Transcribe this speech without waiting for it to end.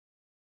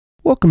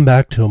Welcome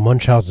back to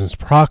Munchausen's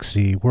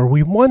Proxy, where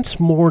we once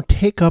more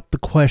take up the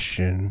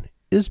question,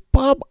 is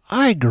Bob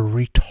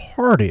Iger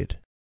retarded?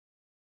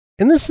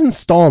 In this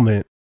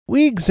installment,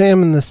 we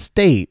examine the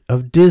state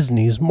of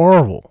Disney's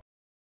Marvel,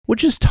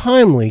 which is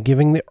timely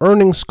given the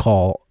earnings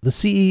call the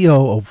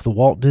CEO of the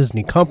Walt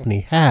Disney Company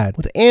had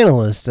with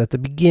analysts at the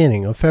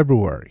beginning of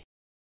February.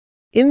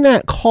 In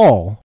that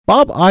call,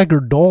 Bob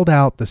Iger doled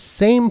out the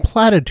same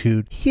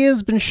platitude he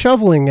has been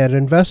shoveling at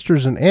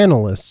investors and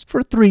analysts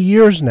for 3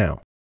 years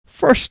now.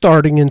 First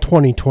starting in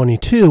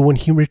 2022 when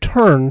he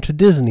returned to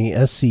Disney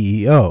as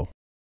CEO.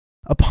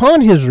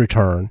 Upon his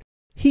return,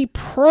 he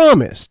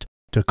promised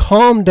to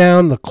calm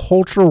down the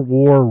culture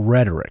war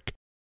rhetoric,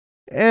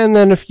 and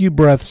then a few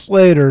breaths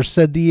later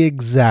said the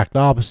exact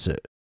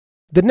opposite.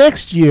 The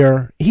next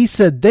year, he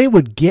said they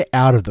would get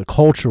out of the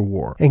culture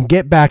war and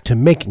get back to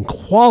making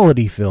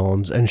quality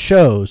films and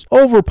shows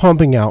over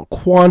pumping out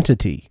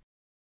quantity.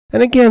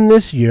 And again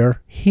this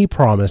year, he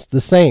promised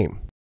the same.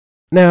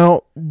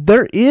 Now,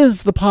 there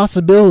is the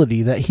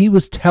possibility that he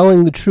was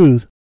telling the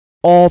truth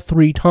all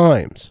 3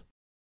 times.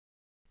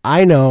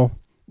 I know,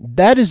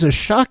 that is a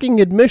shocking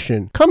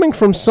admission coming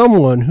from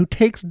someone who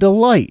takes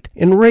delight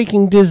in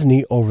raking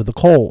Disney over the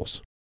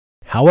coals.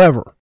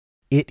 However,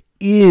 it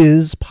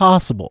is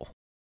possible,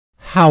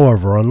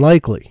 however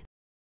unlikely.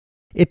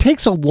 It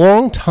takes a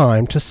long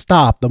time to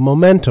stop the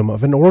momentum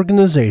of an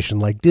organization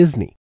like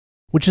Disney,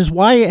 which is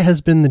why it has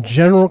been the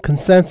general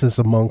consensus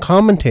among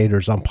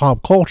commentators on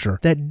pop culture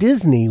that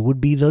Disney would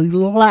be the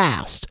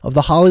last of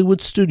the Hollywood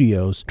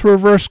studios to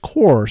reverse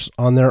course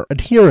on their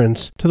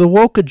adherence to the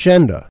woke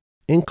agenda,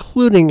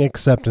 including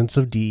acceptance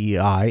of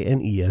DEI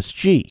and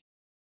ESG.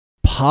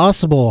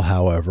 Possible,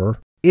 however,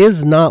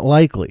 is not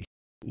likely.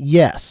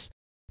 Yes,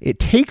 it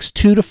takes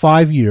 2 to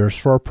 5 years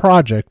for a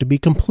project to be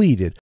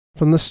completed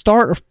from the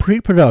start of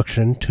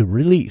pre-production to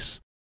release,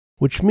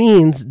 which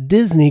means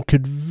Disney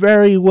could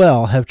very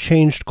well have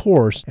changed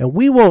course and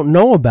we won't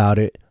know about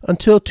it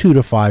until 2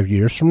 to 5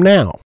 years from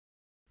now,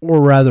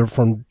 or rather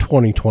from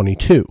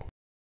 2022.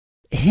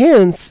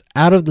 Hints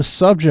out of the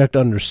subject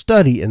under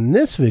study in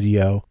this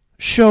video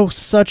show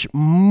such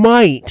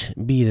might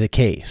be the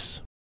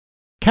case.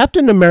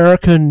 Captain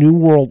America New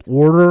World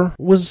Order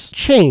was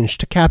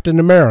changed to Captain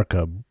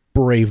America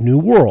Brave New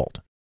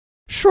World.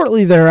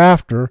 Shortly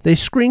thereafter, they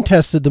screen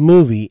tested the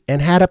movie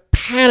and had a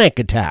panic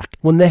attack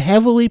when the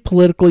heavily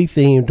politically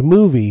themed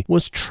movie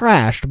was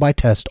trashed by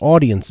test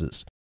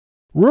audiences.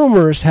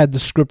 Rumors had the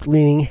script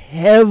leaning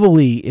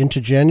heavily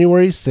into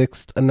January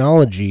 6th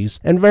analogies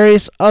and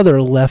various other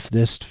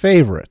leftist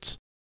favorites.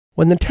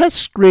 When the test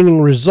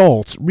screening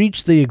results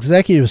reached the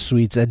executive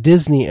suites at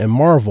Disney and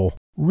Marvel,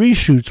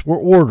 reshoots were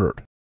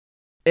ordered.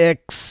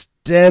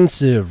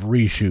 Extensive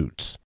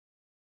reshoots.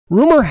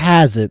 Rumor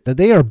has it that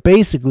they are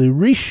basically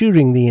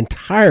reshooting the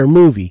entire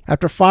movie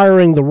after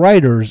firing the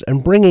writers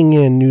and bringing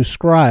in new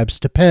scribes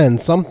to pen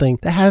something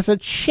that has a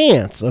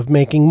chance of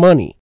making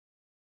money.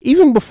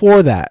 Even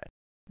before that,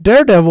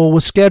 Daredevil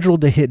was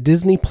scheduled to hit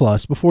Disney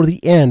Plus before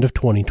the end of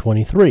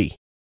 2023.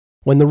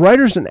 When the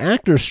writers and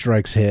actors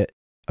strikes hit,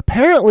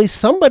 apparently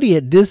somebody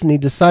at Disney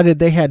decided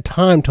they had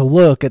time to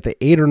look at the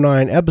 8 or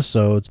 9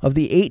 episodes of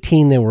the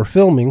 18 they were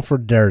filming for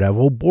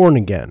Daredevil Born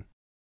Again.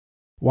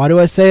 Why do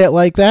I say it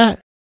like that?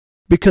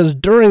 Because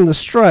during the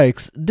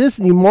strikes,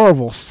 Disney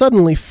Marvel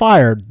suddenly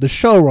fired the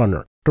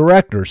showrunner,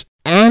 directors,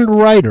 and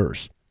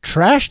writers,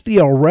 trashed the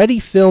already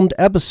filmed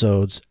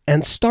episodes,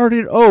 and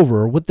started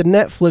over with the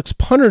Netflix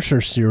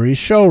Punisher series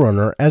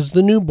showrunner as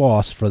the new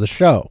boss for the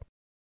show.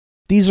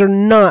 These are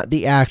not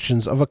the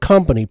actions of a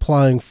company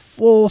plowing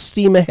full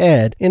steam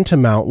ahead into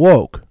Mount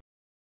Woke.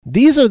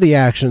 These are the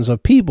actions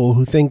of people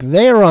who think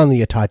they are on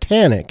the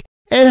Titanic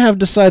and have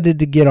decided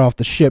to get off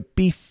the ship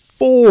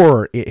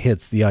before it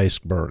hits the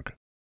iceberg.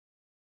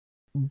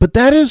 But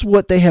that is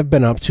what they have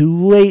been up to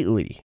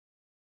lately.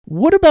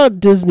 What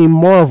about Disney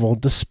Marvel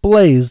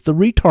displays the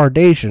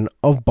retardation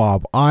of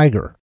Bob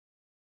Iger?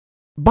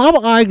 Bob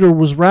Iger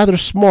was rather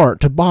smart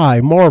to buy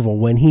Marvel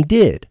when he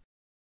did.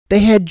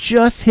 They had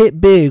just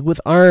hit big with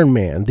Iron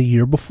Man the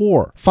year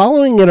before,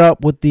 following it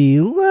up with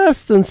the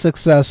less than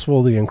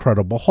successful The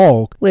Incredible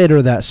Hulk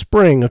later that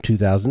spring of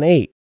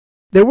 2008.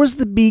 There was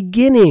the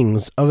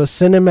beginnings of a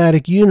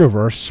cinematic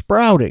universe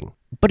sprouting.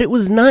 But it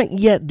was not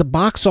yet the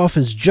box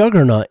office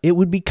juggernaut it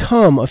would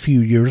become a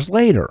few years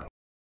later.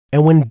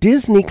 And when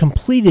Disney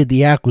completed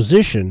the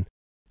acquisition,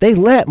 they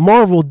let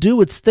Marvel do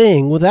its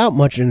thing without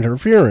much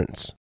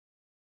interference.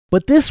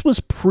 But this was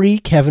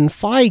pre-Kevin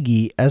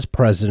Feige as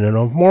president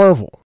of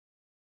Marvel.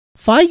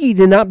 Feige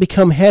did not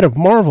become head of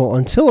Marvel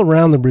until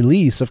around the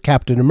release of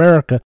Captain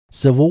America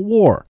Civil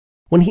War,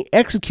 when he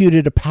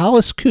executed a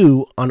palace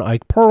coup on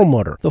Ike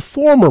Perlmutter, the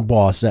former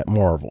boss at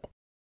Marvel.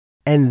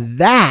 And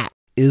that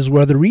is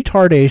where the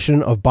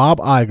retardation of Bob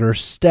Iger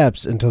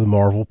steps into the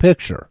Marvel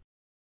picture.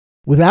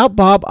 Without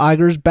Bob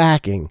Iger's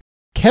backing,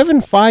 Kevin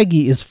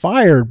Feige is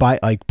fired by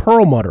Ike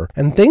Perlmutter,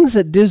 and things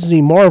at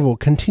Disney Marvel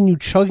continue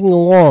chugging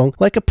along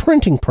like a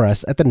printing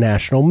press at the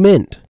National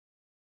Mint.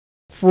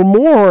 For a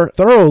more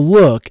thorough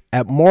look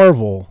at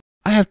Marvel,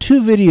 I have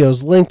 2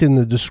 videos linked in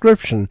the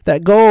description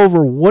that go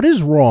over what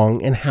is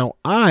wrong and how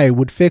I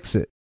would fix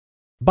it.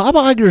 Bob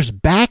Iger's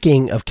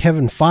backing of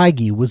Kevin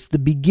Feige was the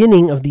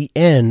beginning of the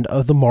end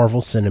of the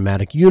Marvel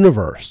Cinematic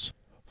Universe.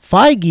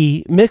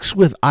 Feige, mixed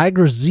with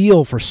Iger's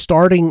zeal for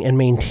starting and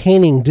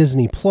maintaining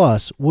Disney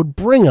Plus, would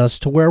bring us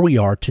to where we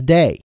are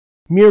today,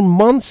 mere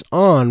months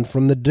on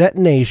from the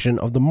detonation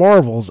of the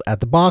Marvels at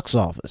the box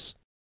office.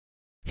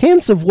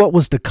 Hints of what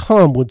was to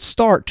come would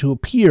start to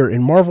appear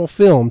in Marvel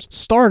films,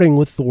 starting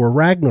with Thor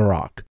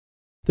Ragnarok.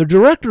 The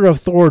director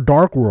of Thor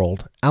Dark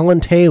World,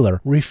 Alan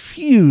Taylor,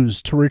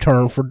 refused to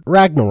return for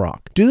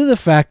Ragnarok due to the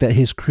fact that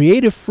his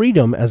creative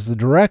freedom as the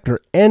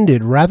director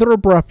ended rather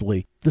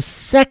abruptly the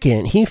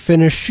second he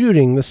finished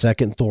shooting the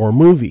second Thor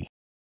movie.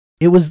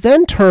 It was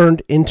then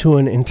turned into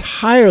an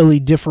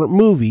entirely different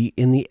movie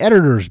in the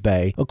editor's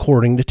bay,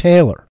 according to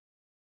Taylor.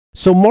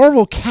 So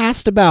Marvel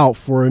cast about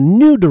for a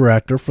new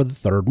director for the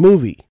third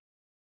movie.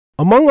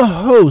 Among a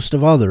host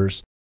of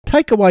others,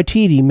 Taika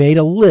Waititi made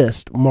a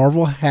list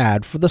Marvel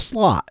had for the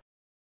slot.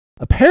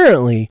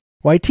 Apparently,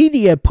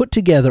 Waititi had put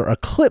together a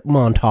clip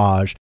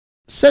montage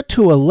set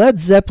to a Led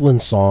Zeppelin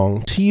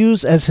song to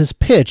use as his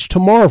pitch to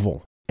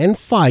Marvel, and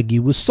Feige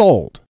was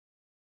sold.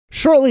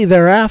 Shortly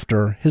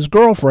thereafter, his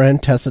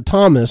girlfriend Tessa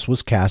Thomas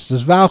was cast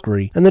as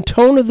Valkyrie, and the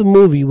tone of the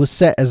movie was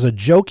set as a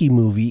jokey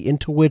movie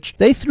into which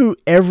they threw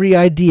every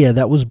idea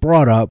that was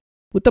brought up,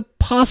 with the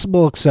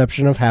possible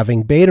exception of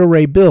having Beta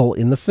Ray Bill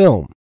in the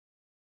film.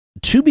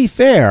 To be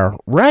fair,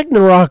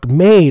 Ragnarok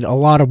made a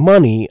lot of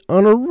money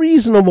on a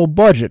reasonable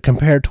budget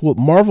compared to what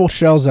Marvel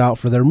shells out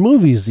for their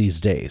movies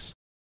these days.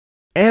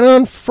 And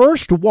on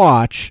first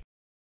watch,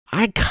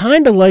 I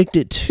kinda liked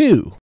it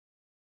too.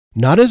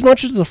 Not as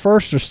much as the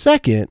first or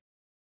second,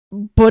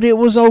 but it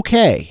was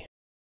okay.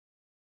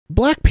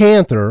 Black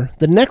Panther,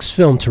 the next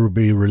film to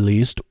be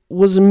released,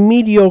 was a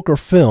mediocre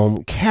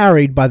film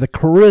carried by the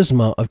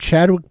charisma of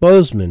Chadwick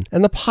Boseman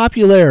and the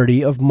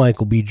popularity of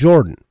Michael B.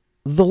 Jordan.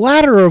 The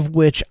latter of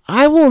which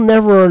I will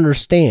never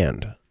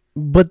understand,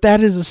 but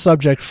that is a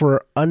subject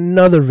for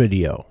another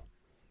video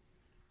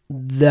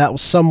that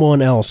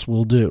someone else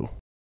will do.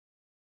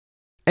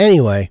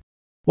 Anyway,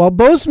 while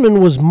Boseman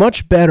was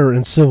much better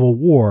in Civil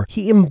War,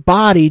 he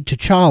embodied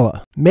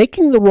T'Challa,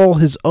 making the role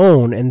his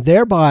own and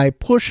thereby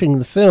pushing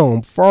the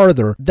film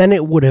farther than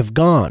it would have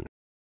gone.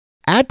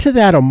 Add to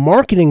that a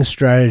marketing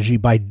strategy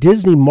by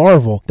Disney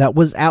Marvel that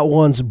was at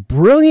once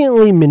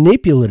brilliantly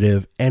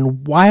manipulative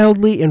and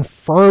wildly and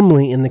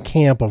firmly in the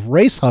camp of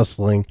race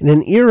hustling in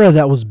an era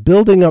that was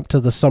building up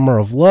to the Summer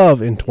of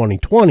Love in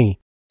 2020,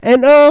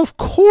 and of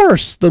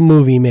course the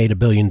movie made $1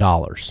 billion.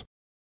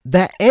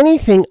 That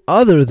anything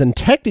other than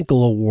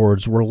technical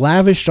awards were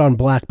lavished on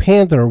Black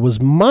Panther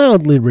was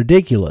mildly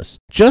ridiculous,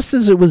 just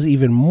as it was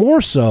even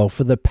more so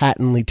for the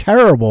patently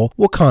terrible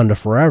Wakanda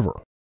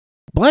Forever.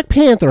 Black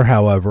Panther,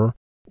 however,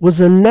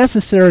 was a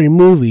necessary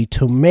movie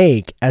to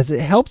make as it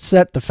helped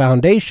set the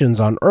foundations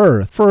on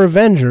Earth for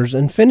Avengers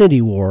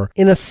Infinity War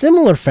in a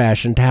similar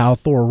fashion to how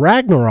Thor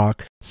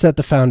Ragnarok set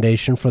the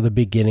foundation for the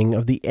beginning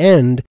of the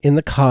end in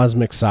the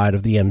cosmic side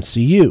of the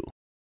MCU.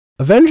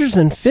 Avengers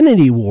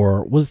Infinity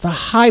War was the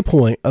high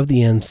point of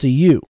the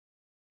MCU.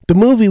 The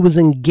movie was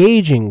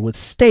engaging with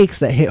stakes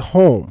that hit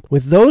home,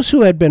 with those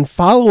who had been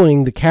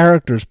following the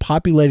characters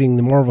populating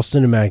the Marvel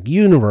Cinematic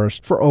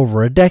Universe for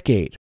over a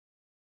decade.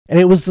 And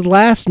it was the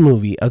last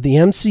movie of the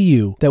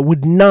MCU that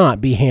would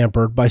not be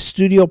hampered by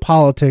studio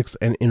politics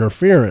and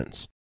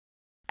interference.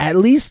 At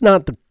least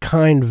not the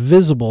kind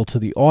visible to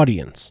the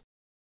audience.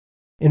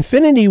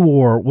 Infinity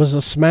War was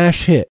a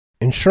smash hit,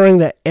 ensuring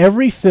that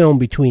every film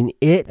between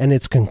it and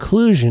its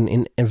conclusion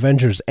in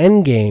Avengers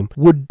Endgame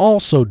would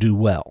also do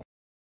well.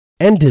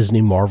 And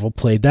Disney Marvel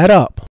played that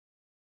up.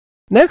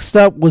 Next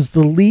up was the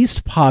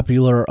least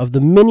popular of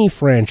the mini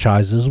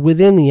franchises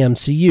within the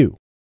MCU,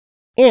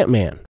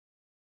 Ant-Man.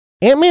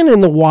 Ant-Man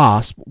and the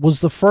Wasp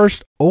was the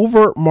first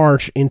overt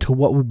march into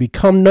what would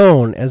become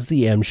known as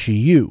the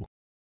MCU.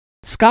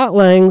 Scott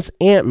Lang's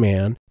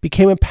Ant-Man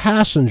became a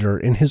passenger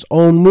in his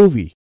own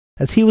movie,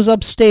 as he was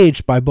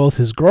upstaged by both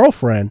his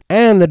girlfriend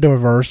and the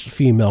diverse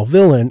female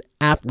villain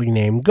aptly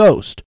named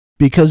Ghost,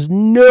 because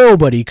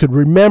nobody could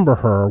remember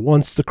her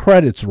once the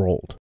credits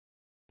rolled.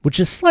 Which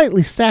is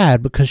slightly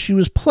sad because she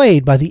was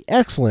played by the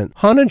excellent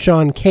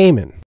Hannah-John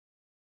Kamen.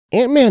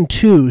 Ant-Man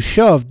 2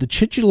 shoved the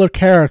titular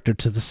character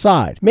to the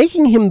side,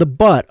 making him the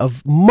butt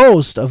of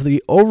most of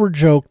the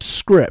over-joked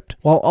script,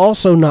 while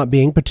also not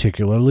being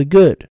particularly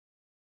good.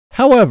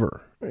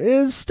 However,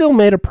 it still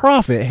made a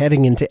profit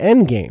heading into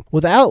Endgame,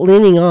 without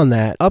leaning on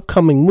that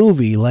upcoming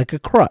movie like a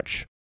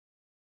crutch.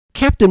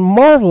 Captain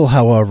Marvel,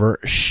 however,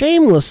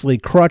 shamelessly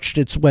crutched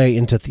its way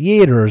into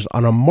theaters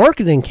on a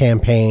marketing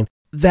campaign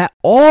that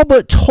all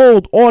but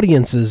told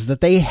audiences that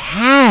they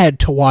had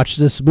to watch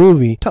this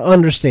movie to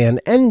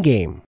understand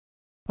Endgame.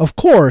 Of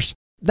course,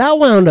 that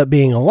wound up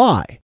being a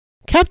lie.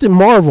 Captain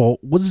Marvel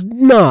was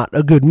not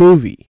a good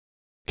movie.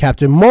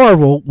 Captain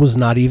Marvel was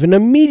not even a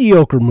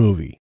mediocre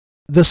movie.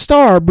 The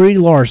star, Brie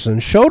Larson,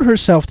 showed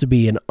herself to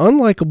be an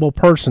unlikable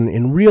person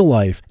in real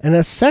life and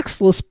a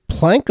sexless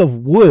plank of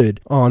wood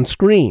on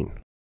screen.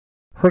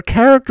 Her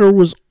character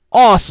was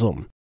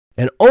awesome,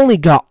 and only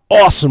got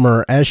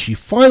awesomer as she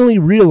finally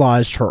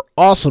realized her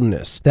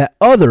awesomeness that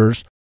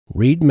others,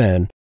 read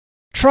men,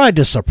 tried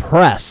to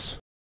suppress.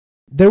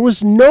 There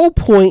was no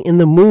point in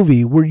the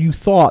movie where you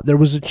thought there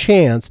was a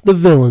chance the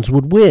villains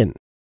would win.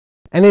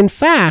 And in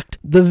fact,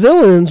 the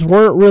villains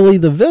weren't really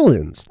the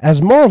villains, as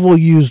Marvel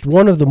used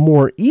one of the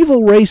more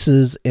evil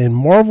races in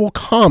Marvel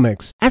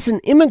Comics as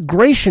an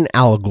immigration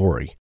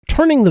allegory,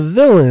 turning the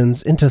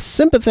villains into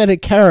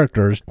sympathetic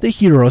characters the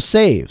hero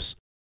saves.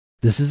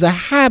 This is a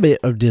habit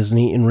of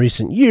Disney in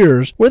recent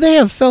years, where they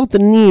have felt the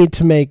need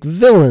to make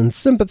villains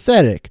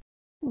sympathetic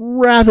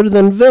rather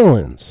than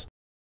villains.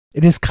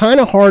 It is kind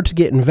of hard to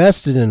get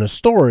invested in a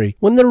story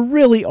when there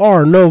really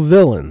are no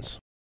villains.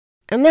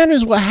 And that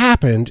is what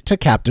happened to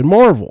Captain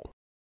Marvel.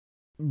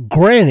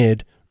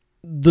 Granted,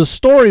 the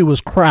story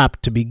was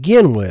crap to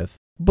begin with,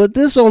 but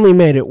this only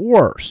made it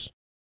worse.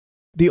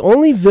 The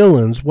only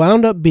villains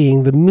wound up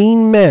being the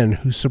mean men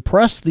who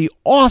suppressed the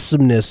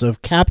awesomeness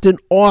of Captain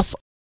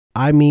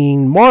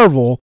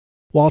Marvel,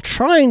 while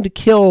trying to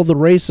kill the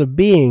race of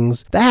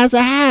beings that has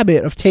a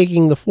habit of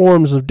taking the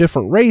forms of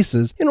different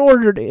races in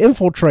order to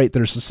infiltrate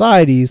their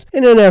societies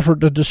in an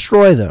effort to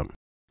destroy them,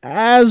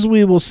 as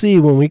we will see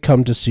when we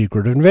come to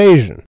Secret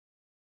Invasion.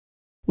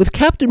 With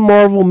Captain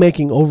Marvel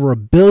making over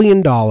 $1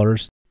 billion,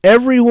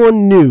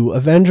 everyone knew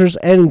Avengers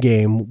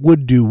Endgame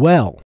would do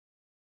well.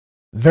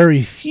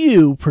 Very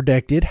few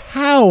predicted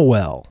how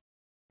well.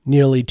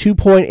 Nearly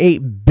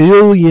 $2.8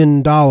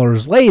 billion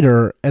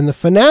later, and the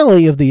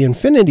finale of the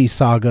Infinity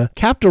Saga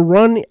capped a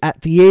run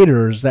at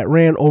theaters that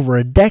ran over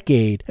a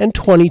decade and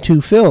 22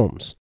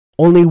 films,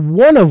 only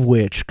one of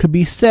which could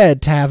be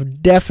said to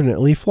have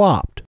definitely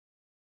flopped.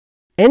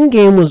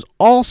 Endgame was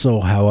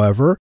also,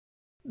 however,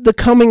 the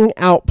coming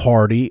out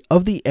party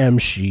of the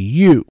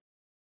MCU.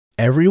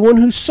 Everyone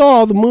who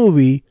saw the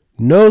movie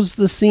knows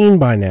the scene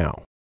by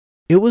now.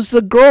 It was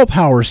the girl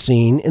power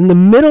scene in the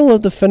middle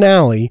of the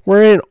finale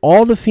wherein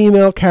all the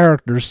female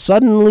characters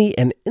suddenly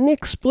and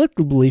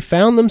inexplicably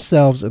found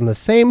themselves in the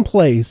same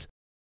place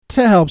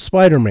to help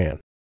Spider-Man.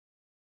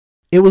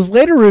 It was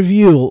later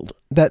revealed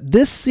that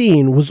this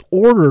scene was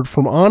ordered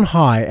from on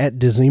high at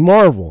Disney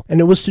Marvel, and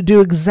it was to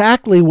do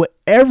exactly what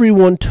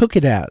everyone took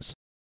it as,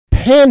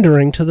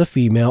 pandering to the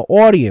female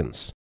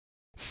audience.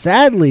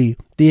 Sadly,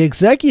 the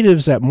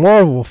executives at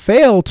Marvel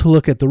failed to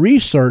look at the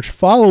research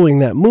following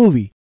that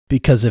movie,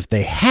 because if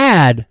they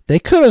had, they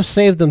could have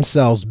saved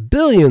themselves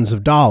billions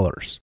of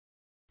dollars.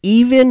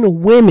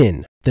 Even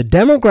women, the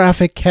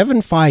demographic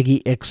Kevin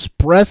Feige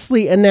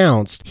expressly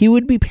announced he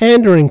would be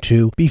pandering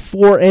to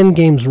before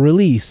Endgame's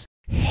release,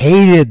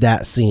 hated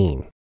that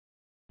scene.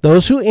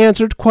 Those who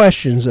answered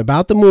questions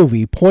about the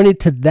movie pointed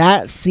to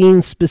that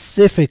scene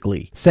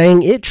specifically,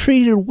 saying it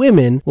treated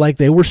women like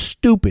they were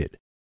stupid.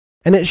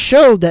 And it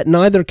showed that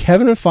neither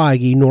Kevin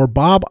Feige nor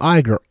Bob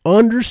Iger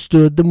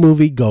understood the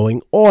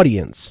movie-going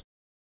audience.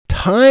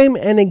 Time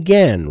and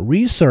again,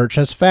 research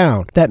has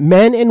found that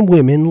men and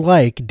women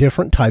like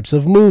different types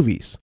of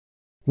movies.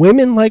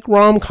 Women like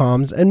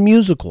rom-coms and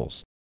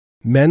musicals.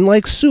 Men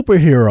like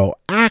superhero,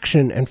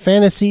 action, and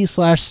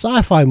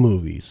fantasy/sci-fi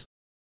movies.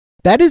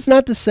 That is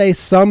not to say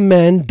some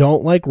men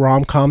don't like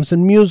rom-coms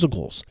and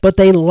musicals, but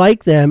they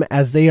like them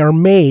as they are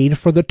made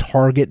for the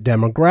target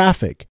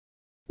demographic,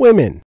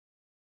 women.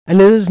 And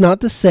it is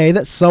not to say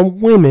that some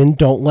women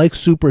don't like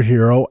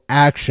superhero,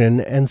 action,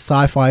 and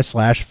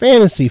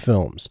sci-fi/fantasy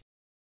films,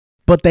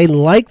 but they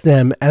like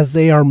them as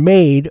they are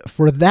made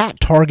for that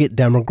target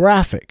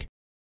demographic,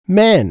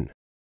 men.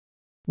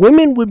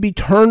 Women would be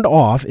turned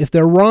off if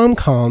their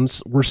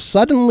rom-coms were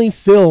suddenly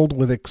filled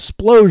with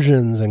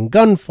explosions and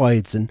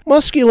gunfights and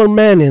muscular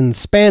men in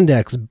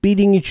spandex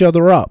beating each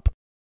other up.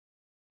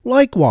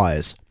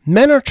 Likewise,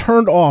 men are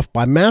turned off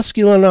by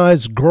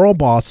masculinized girl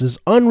bosses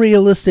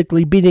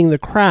unrealistically beating the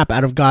crap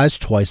out of guys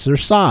twice their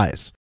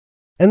size.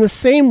 And the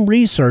same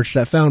research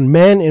that found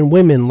men and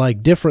women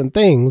like different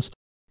things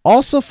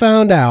also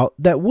found out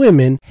that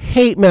women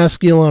hate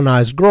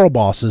masculinized girl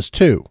bosses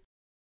too.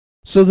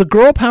 So the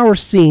girl power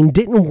scene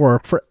didn't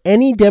work for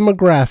any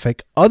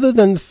demographic other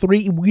than the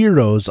 3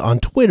 weirdos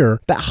on Twitter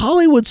that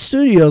Hollywood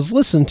studios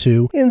listened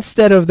to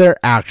instead of their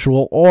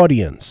actual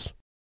audience.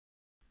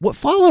 What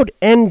followed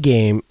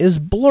Endgame is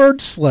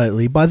blurred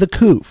slightly by the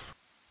Coof.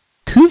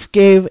 Coof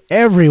gave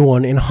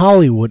everyone in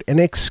Hollywood an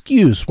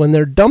excuse when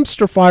their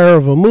dumpster fire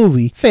of a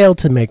movie failed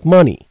to make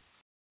money.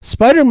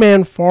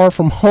 Spider-Man Far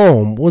From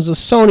Home was a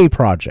Sony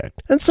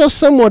project, and so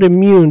somewhat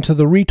immune to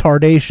the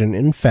retardation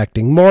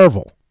infecting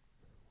Marvel.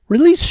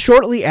 Released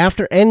shortly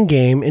after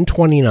Endgame in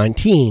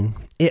 2019,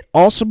 it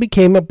also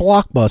became a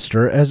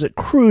blockbuster as it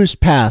cruised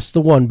past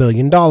the $1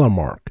 billion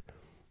mark.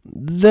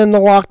 Then the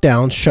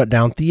lockdowns shut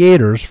down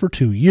theaters for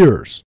 2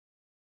 years.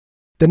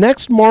 The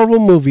next Marvel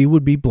movie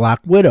would be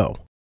Black Widow,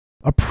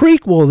 a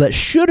prequel that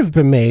should have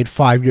been made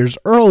 5 years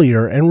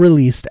earlier and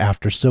released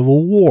after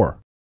Civil War.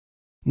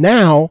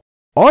 Now,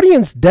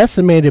 Audience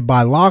decimated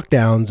by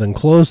lockdowns and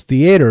closed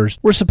theaters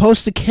were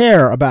supposed to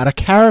care about a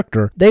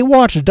character they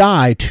watched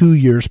die 2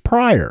 years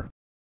prior.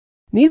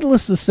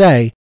 Needless to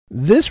say,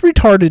 this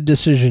retarded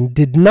decision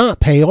did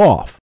not pay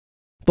off.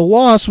 The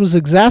loss was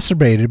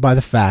exacerbated by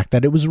the fact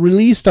that it was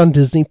released on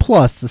Disney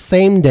Plus the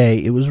same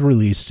day it was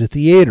released to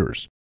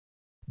theaters.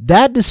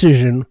 That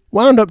decision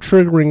wound up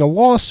triggering a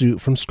lawsuit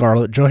from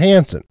Scarlett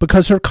Johansson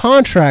because her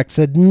contract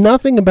said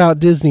nothing about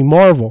Disney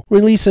Marvel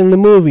releasing the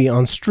movie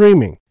on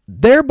streaming,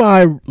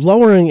 thereby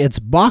lowering its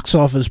box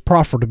office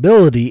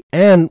profitability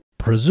and,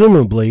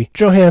 presumably,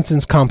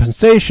 Johansson's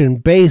compensation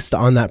based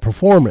on that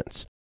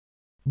performance.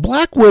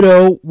 Black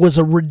Widow was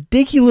a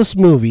ridiculous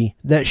movie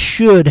that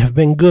should have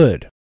been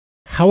good.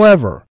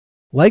 However,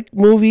 like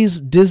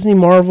movies Disney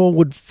Marvel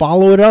would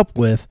follow it up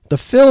with, the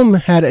film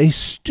had a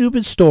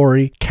stupid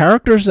story,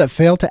 characters that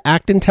failed to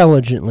act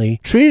intelligently,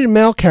 treated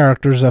male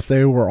characters as if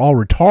they were all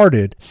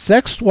retarded,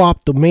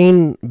 sex-swapped the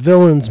main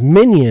villain's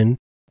minion,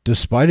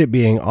 despite it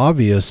being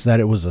obvious that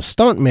it was a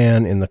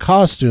stuntman in the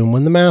costume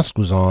when the mask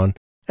was on,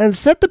 and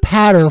set the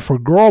pattern for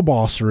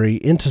girlbossery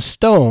into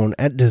stone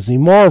at Disney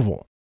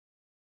Marvel.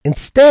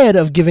 Instead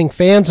of giving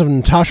fans of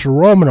Natasha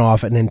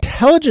Romanoff an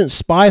intelligent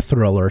spy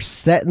thriller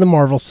set in the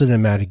Marvel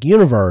Cinematic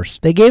Universe,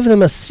 they gave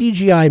them a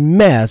CGI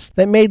mess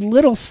that made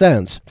little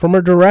sense from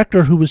a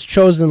director who was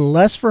chosen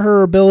less for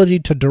her ability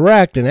to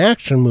direct an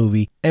action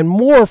movie and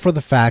more for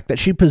the fact that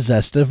she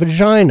possessed a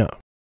vagina.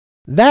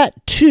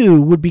 That,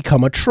 too, would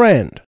become a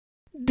trend.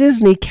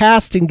 Disney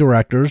casting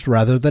directors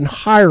rather than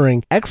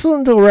hiring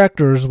excellent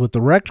directors with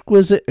the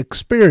requisite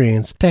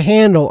experience to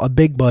handle a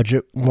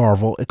big-budget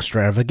Marvel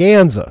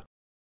extravaganza.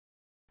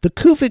 The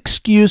Koof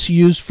excuse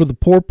used for the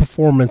poor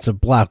performance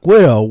of Black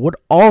Widow would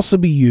also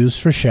be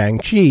used for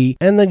Shang-Chi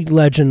and the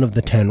Legend of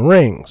the Ten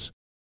Rings.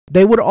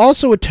 They would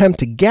also attempt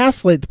to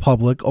gaslight the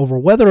public over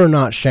whether or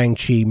not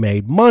Shang-Chi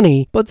made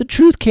money, but the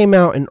truth came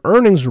out in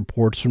earnings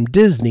reports from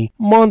Disney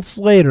months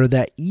later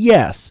that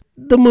yes,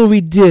 the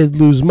movie did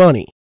lose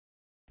money.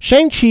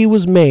 Shang-Chi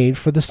was made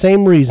for the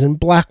same reason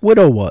Black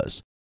Widow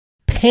was: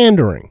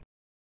 pandering.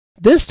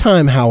 This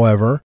time,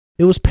 however,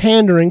 it was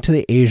pandering to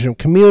the Asian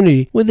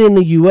community within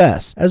the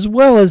US, as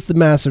well as the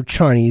massive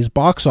Chinese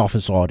box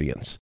office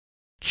audience.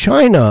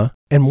 China,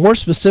 and more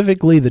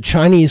specifically the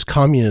Chinese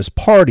Communist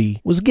Party,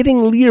 was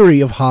getting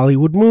leery of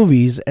Hollywood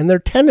movies and their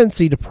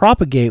tendency to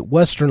propagate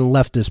Western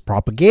leftist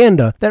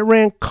propaganda that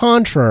ran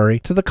contrary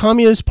to the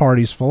Communist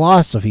Party's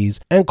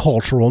philosophies and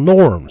cultural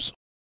norms.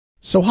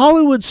 So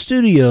Hollywood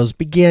studios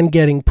began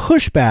getting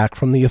pushback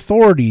from the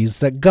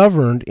authorities that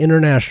governed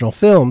international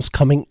films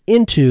coming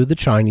into the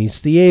Chinese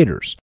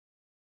theaters.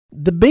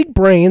 The big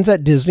brains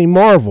at Disney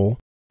Marvel,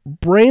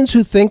 brains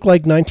who think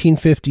like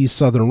 1950s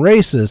Southern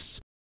racists,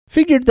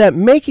 figured that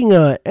making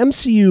a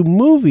MCU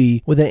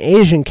movie with an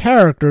Asian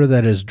character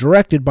that is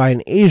directed by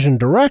an Asian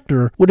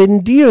director would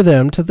endear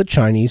them to the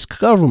Chinese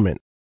government.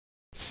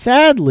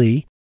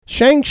 Sadly,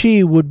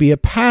 Shang-Chi would be a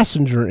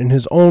passenger in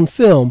his own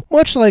film,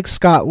 much like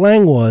Scott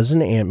Lang was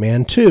in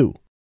Ant-Man 2.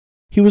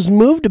 He was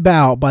moved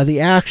about by the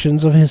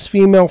actions of his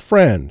female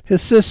friend,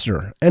 his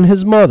sister, and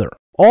his mother,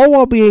 all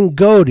while being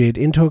goaded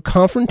into a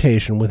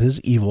confrontation with his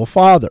evil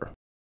father.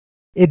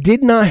 It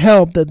did not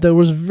help that there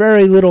was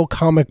very little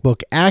comic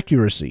book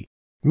accuracy,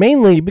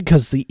 mainly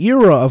because the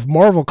era of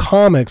Marvel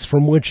Comics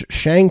from which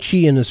Shang-Chi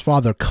and his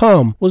father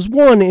come was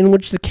one in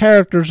which the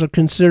characters are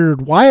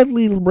considered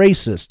widely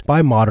racist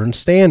by modern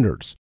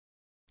standards.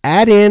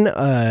 Add in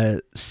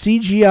a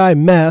CGI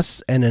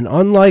mess and an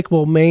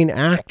unlikable main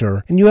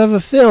actor, and you have a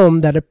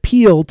film that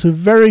appealed to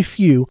very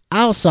few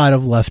outside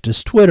of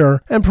leftist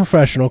Twitter and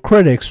professional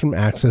critics from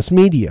Access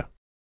Media.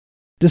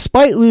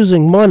 Despite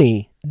losing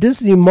money,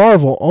 Disney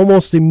Marvel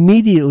almost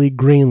immediately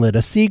greenlit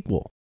a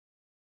sequel.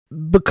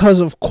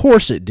 Because of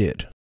course it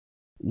did.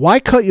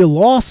 Why cut your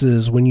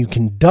losses when you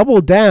can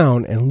double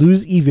down and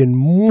lose even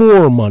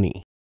more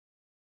money?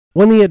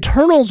 When The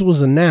Eternals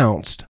was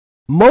announced,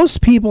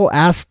 most people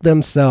asked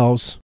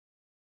themselves,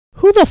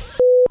 who the f***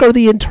 are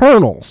the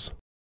Eternals?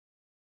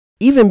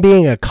 Even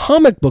being a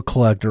comic book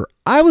collector,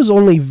 I was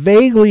only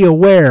vaguely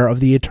aware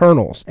of the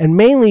Eternals, and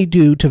mainly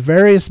due to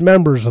various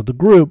members of the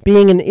group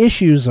being in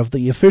issues of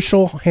the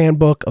official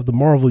handbook of the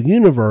Marvel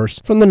Universe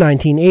from the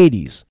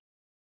 1980s.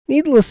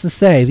 Needless to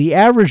say, the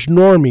average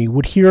normie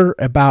would hear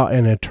about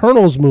an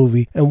Eternals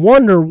movie and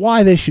wonder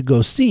why they should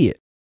go see it.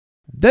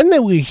 Then they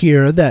would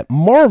hear that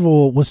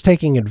Marvel was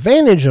taking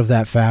advantage of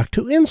that fact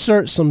to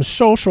insert some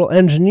social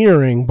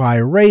engineering by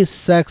race,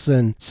 sex,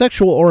 and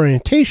sexual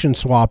orientation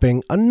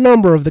swapping a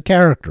number of the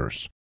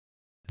characters.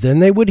 Then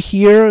they would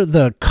hear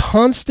the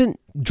constant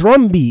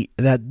drumbeat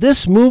that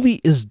this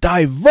movie is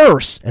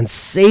diverse and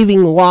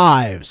saving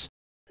lives,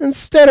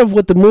 instead of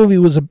what the movie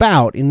was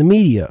about in the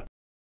media.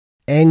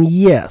 And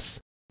yes,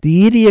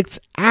 the idiots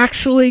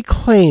actually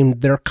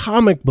claimed their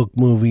comic book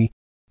movie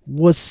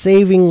was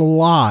saving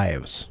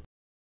lives.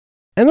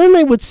 And then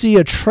they would see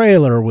a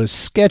trailer with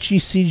sketchy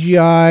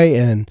CGI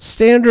and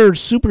standard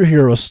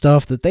superhero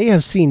stuff that they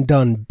have seen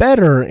done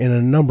better in a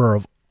number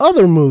of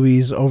other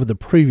movies over the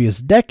previous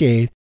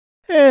decade,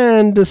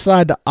 and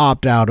decide to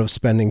opt out of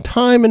spending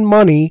time and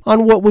money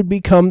on what would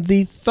become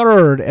the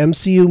third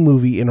MCU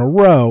movie in a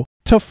row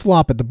to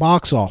flop at the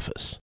box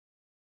office.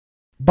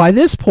 By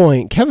this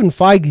point, Kevin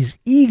Feige's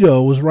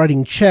ego was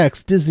writing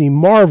checks Disney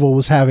Marvel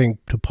was having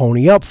to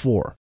pony up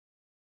for.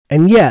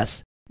 And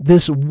yes,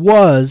 this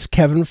was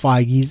Kevin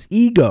Feige's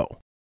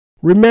ego.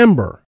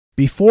 Remember,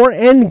 before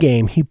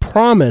Endgame, he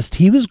promised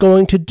he was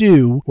going to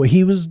do what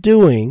he was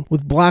doing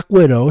with Black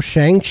Widow,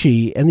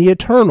 Shang-Chi, and the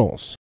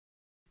Eternals.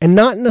 And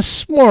not in a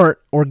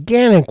smart,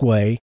 organic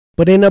way,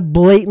 but in a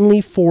blatantly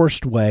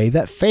forced way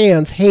that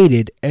fans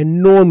hated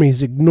and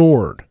normies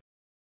ignored.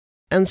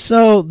 And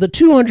so, the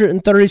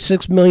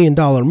 $236 million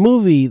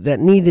movie that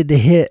needed to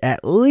hit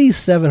at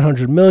least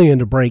 $700 million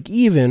to break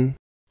even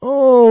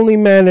only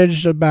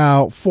managed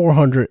about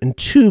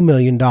 $402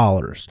 million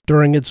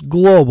during its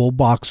global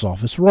box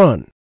office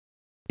run.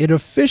 It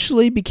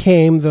officially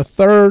became the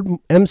third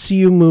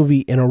MCU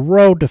movie in a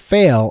row to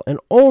fail and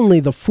only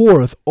the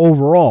fourth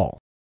overall.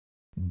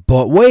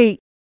 But wait,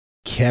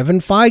 Kevin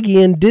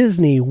Feige and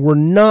Disney were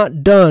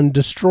not done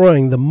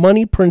destroying the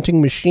money-printing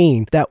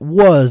machine that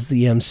was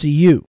the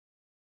MCU.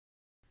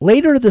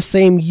 Later the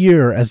same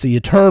year as the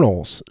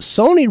Eternals,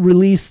 Sony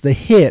released the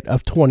hit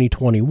of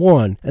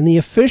 2021 and the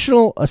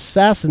official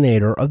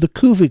assassinator of the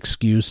coup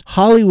excuse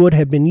Hollywood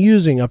had been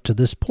using up to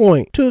this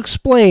point to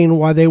explain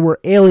why they were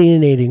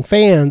alienating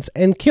fans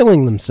and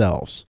killing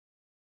themselves.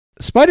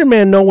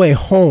 Spider-Man No Way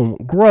Home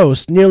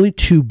grossed nearly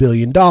 $2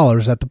 billion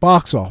at the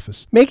box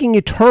office, making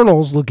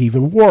Eternals look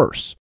even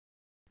worse.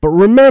 But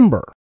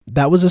remember,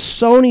 that was a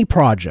Sony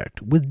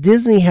project, with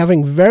Disney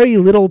having very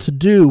little to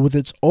do with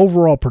its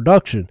overall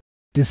production,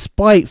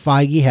 despite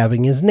Feige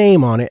having his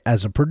name on it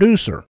as a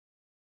producer.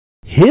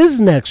 His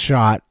next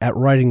shot at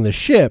righting the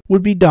ship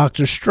would be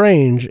Doctor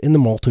Strange in the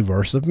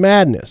Multiverse of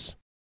Madness.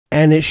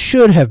 And it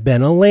should have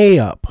been a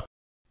layup.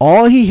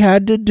 All he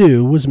had to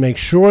do was make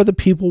sure the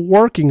people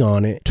working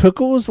on it took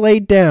what was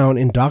laid down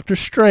in Doctor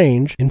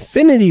Strange,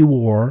 Infinity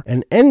War,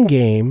 and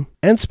Endgame,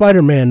 and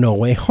Spider-Man No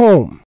Way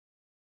Home.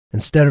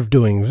 Instead of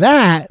doing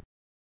that,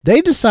 they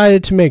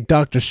decided to make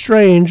Doctor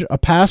Strange a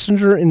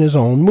passenger in his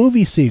own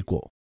movie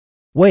sequel.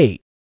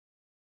 Wait,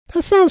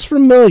 that sounds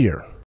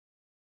familiar.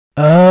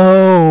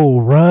 Oh,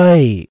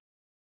 right.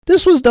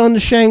 This was done to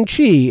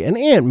Shang-Chi and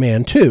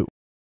Ant-Man too.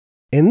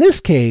 In this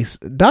case,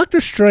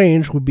 Doctor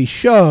Strange would be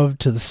shoved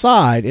to the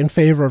side in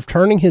favor of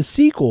turning his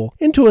sequel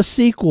into a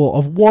sequel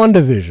of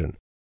WandaVision,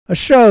 a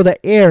show that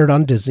aired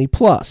on Disney+,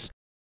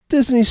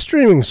 Disney's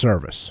streaming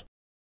service.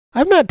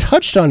 I've not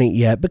touched on it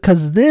yet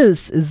because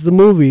this is the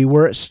movie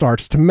where it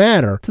starts to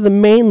matter to the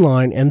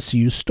mainline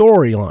MCU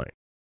storyline,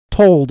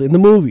 told in the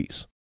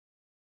movies.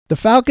 The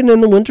Falcon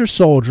and the Winter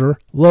Soldier,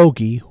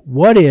 Loki,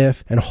 What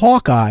If, and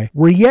Hawkeye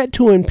were yet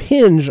to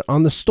impinge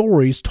on the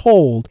stories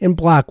told in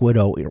Black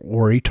Widow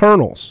or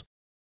Eternals.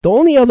 The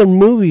only other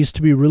movies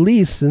to be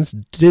released since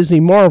Disney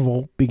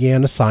Marvel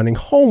began assigning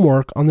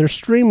homework on their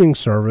streaming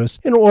service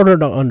in order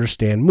to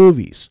understand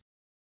movies.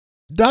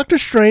 Doctor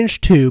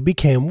Strange 2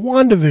 became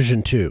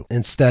WandaVision 2.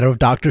 Instead of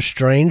Doctor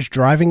Strange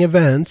driving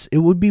events, it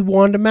would be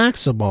Wanda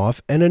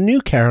Maximoff and a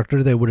new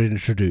character they would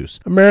introduce,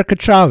 America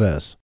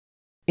Chavez.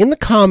 In the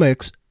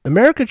comics,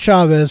 America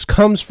Chavez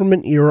comes from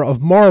an era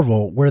of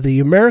Marvel where the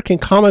American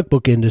comic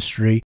book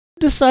industry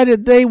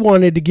decided they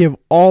wanted to give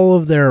all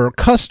of their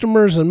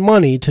customers and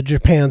money to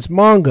Japan's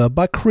manga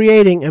by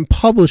creating and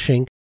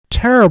publishing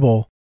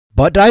terrible,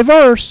 but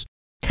diverse,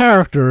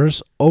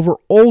 characters over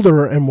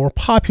older and more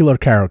popular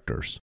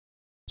characters.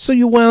 So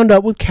you wound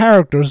up with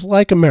characters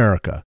like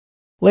America,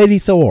 Lady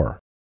Thor,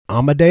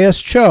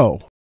 Amadeus Cho,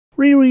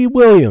 Riri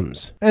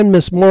Williams, and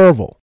Miss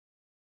Marvel.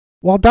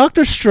 While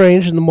Doctor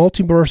Strange in the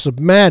Multiverse of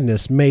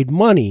Madness made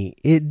money,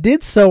 it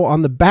did so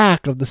on the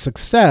back of the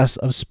success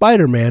of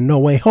Spider-Man No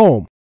Way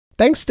Home,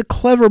 thanks to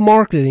clever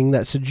marketing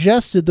that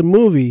suggested the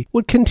movie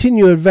would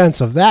continue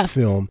events of that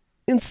film,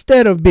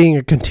 instead of being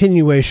a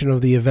continuation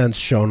of the events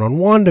shown on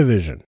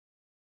WandaVision.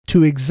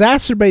 To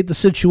exacerbate the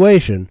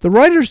situation, the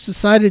writers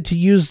decided to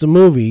use the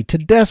movie to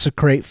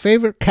desecrate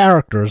favorite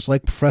characters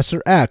like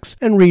Professor X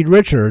and Reed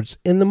Richards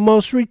in the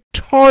most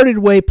retarded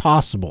way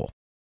possible.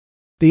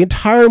 The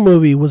entire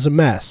movie was a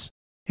mess,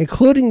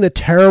 including the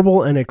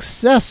terrible and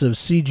excessive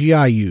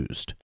CGI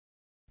used.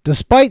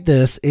 Despite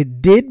this,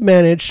 it did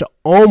manage to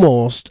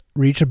almost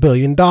reach $1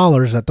 billion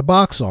at the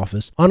box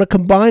office on a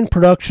combined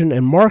production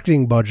and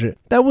marketing budget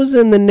that was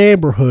in the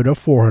neighborhood of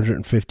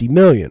 $450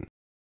 million.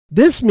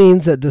 This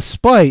means that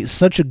despite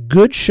such a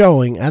good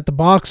showing at the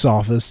box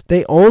office,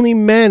 they only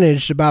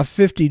managed about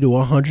 $50 to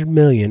 $100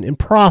 million in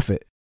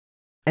profit.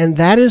 And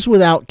that is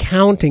without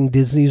counting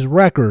Disney's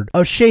record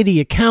of shady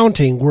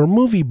accounting where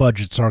movie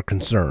budgets are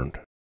concerned.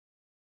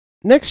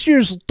 Next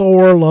year's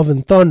Thor: Love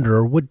and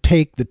Thunder would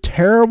take the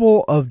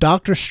terrible of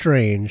Doctor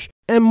Strange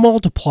and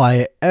multiply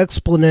it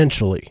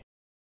exponentially.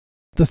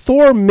 The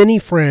Thor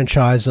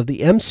mini-franchise of the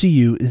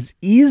MCU is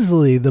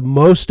easily the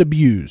most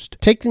abused,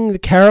 taking the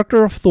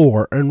character of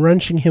Thor and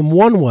wrenching him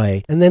one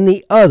way and then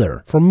the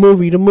other from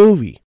movie to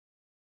movie.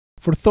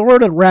 For Thor: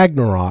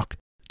 Ragnarok,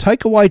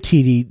 Taika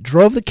Waititi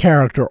drove the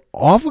character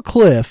off a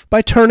cliff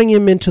by turning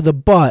him into the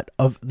butt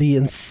of the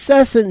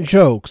incessant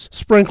jokes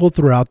sprinkled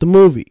throughout the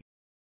movie.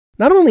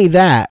 Not only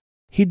that,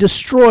 he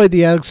destroyed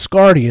the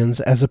Asgardians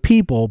as a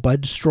people by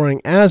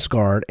destroying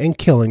Asgard and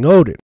killing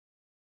Odin.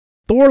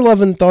 Thor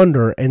Love and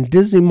Thunder and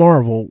Disney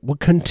Marvel would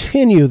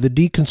continue the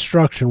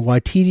deconstruction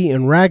Waititi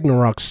and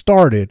Ragnarok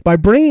started by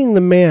bringing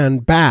the man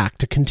back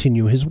to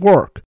continue his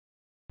work.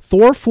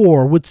 Thor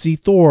 4 would see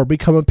Thor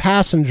become a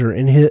passenger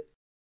in his...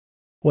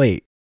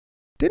 Wait,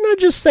 didn't I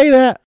just say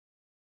that?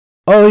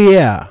 Oh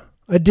yeah,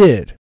 I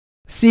did.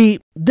 See,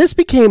 this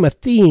became a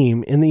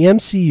theme in the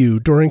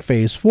MCU during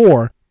Phase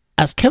 4,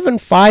 as Kevin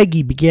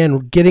Feige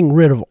began getting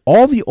rid of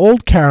all the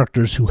old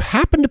characters who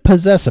happen to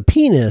possess a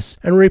penis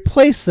and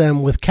replace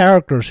them with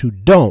characters who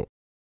don't,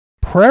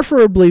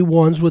 preferably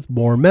ones with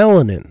more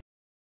melanin.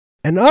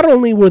 And not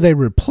only were they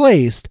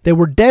replaced, they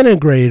were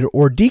denigrated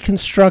or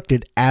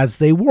deconstructed as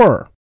they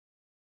were.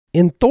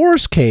 In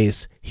Thor's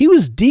case, he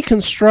was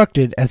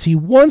deconstructed as he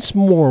once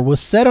more was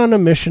set on a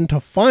mission to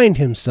find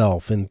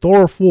himself in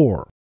Thor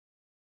 4.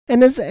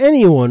 And as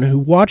anyone who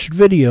watched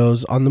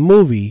videos on the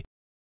movie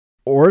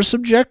or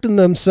subjecting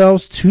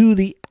themselves to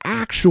the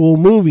actual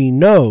movie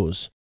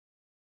knows,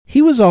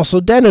 he was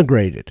also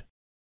denigrated.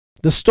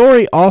 The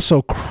story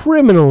also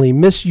criminally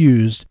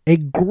misused a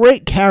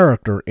great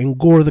character in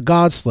Gore the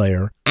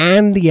Godslayer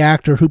and the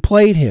actor who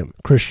played him,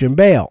 Christian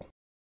Bale.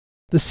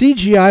 The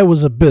CGI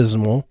was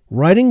abysmal,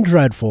 writing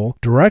dreadful,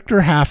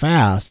 director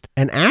half-assed,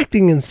 and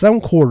acting in some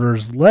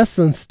quarters less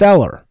than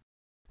stellar.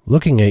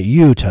 Looking at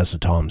you, Tessa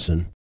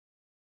Thompson.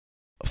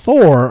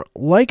 Thor,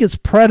 like its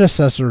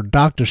predecessor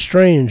Doctor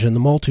Strange in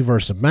the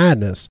Multiverse of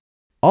Madness,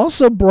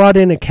 also brought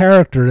in a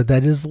character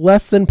that is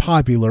less than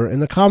popular in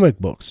the comic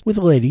books with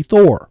Lady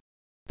Thor.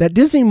 That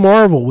Disney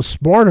Marvel was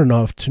smart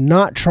enough to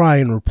not try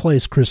and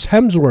replace Chris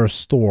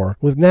Hemsworth's Thor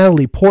with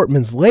Natalie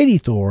Portman's Lady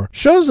Thor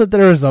shows that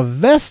there is a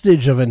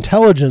vestige of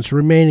intelligence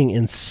remaining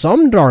in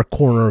some dark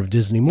corner of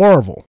Disney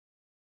Marvel.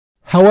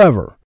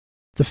 However,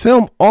 the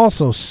film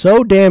also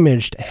so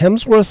damaged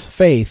Hemsworth's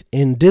faith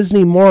in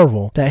Disney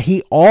Marvel that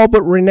he all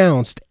but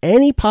renounced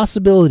any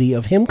possibility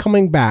of him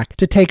coming back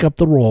to take up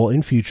the role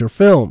in future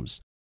films.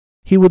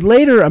 He would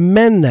later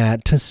amend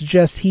that to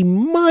suggest he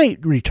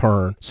might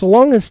return so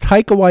long as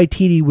Taika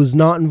Waititi was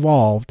not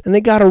involved and they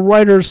got a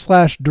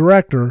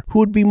writer/director who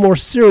would be more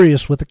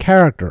serious with the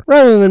character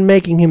rather than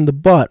making him the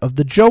butt of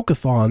the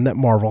joke-a-thon that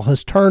Marvel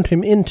has turned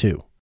him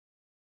into.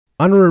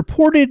 On a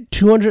reported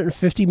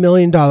 $250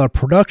 million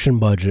production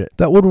budget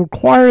that would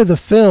require the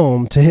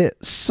film to hit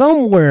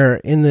somewhere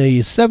in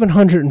the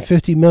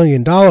 $750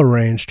 million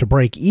range to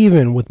break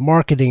even with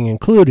marketing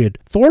included,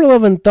 Thor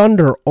Love and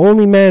Thunder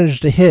only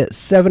managed to hit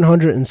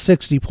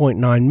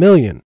 $760.9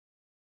 million.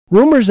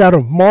 Rumors out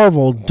of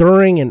Marvel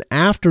during and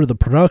after the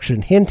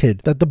production hinted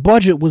that the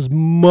budget was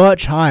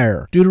much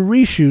higher due to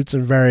reshoots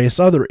and various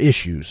other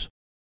issues.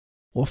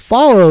 What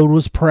followed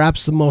was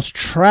perhaps the most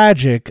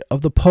tragic of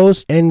the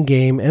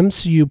post-Endgame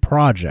MCU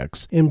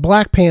projects in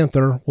Black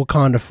Panther: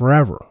 Wakanda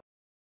Forever.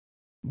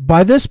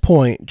 By this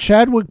point,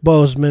 Chadwick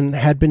Boseman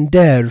had been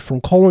dead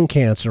from colon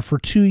cancer for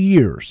 2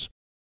 years.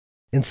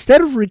 Instead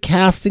of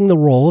recasting the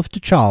role of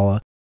T'Challa,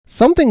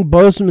 something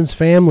Boseman's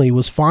family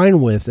was fine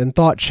with and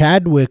thought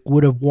Chadwick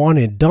would have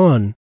wanted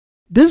done,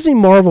 Disney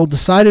Marvel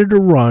decided to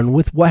run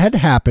with what had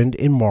happened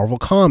in Marvel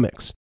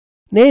Comics,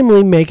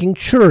 namely making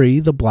Shuri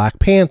the Black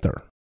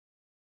Panther.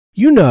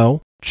 You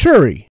know,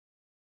 Shuri,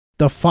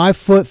 the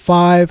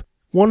 5'5",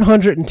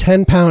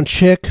 110-pound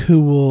chick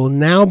who will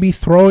now be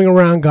throwing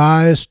around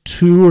guys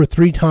 2 or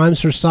 3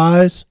 times her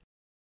size.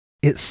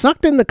 It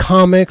sucked in the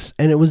comics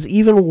and it was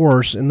even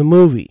worse in the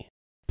movie.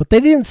 But they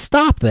didn't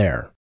stop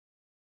there.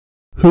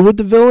 Who would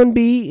the villain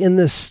be in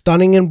this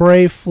stunning and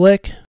brave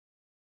flick?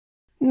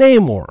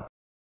 Namor.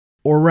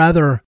 Or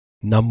rather,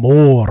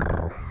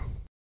 Namor.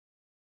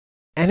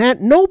 And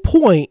at no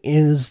point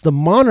is the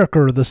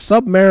moniker the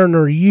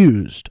Submariner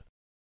used.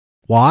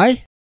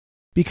 Why?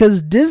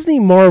 Because Disney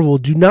Marvel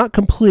do not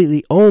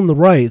completely own the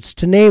rights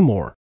to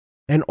Namor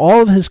and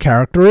all of his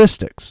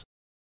characteristics,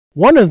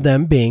 one of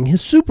them being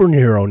his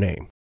superhero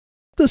name,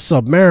 the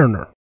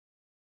Submariner.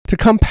 To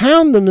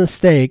compound the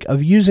mistake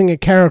of using a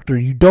character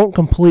you don't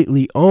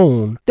completely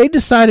own, they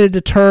decided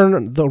to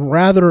turn the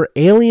rather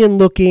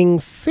alien-looking,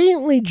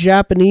 faintly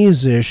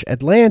Japanese-ish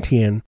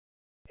Atlantean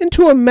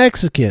into a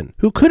Mexican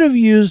who could have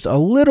used a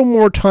little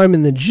more time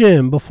in the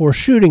gym before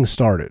shooting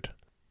started.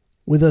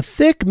 With a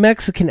thick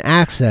Mexican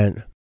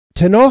accent,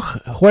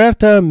 Tenoch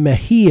Huerta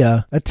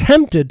Mejia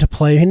attempted to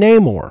play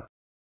Namor,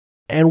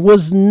 and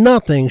was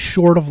nothing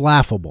short of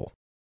laughable.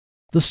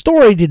 The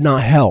story did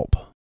not help.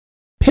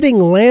 Pitting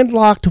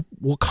landlocked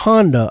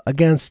Wakanda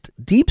against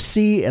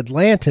deep-sea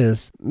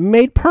Atlantis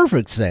made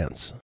perfect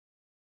sense.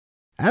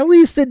 At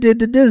least it did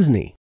to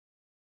Disney.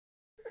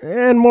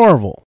 And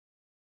Marvel.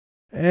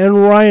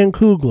 And Ryan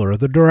Coogler,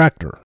 the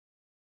director.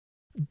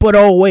 But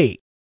oh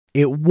wait,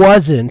 it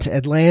wasn't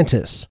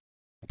Atlantis.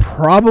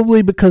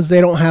 Probably because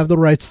they don't have the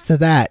rights to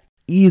that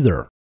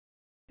either.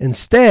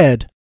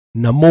 Instead,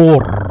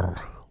 Namor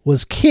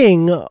was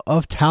king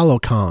of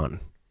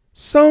Talokan.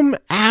 Some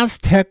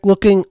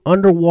Aztec-looking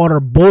underwater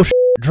bullshit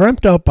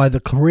dreamt up by the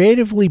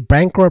creatively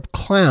bankrupt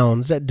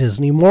clowns at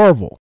Disney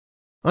Marvel.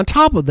 On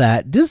top of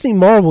that, Disney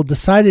Marvel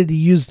decided to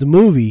use the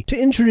movie to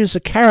introduce a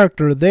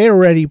character they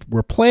already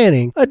were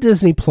planning a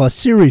Disney Plus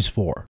series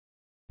for.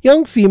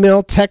 Young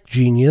female tech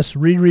genius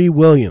Riri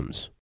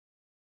Williams.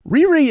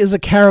 Riri is a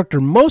character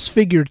most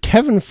figured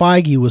Kevin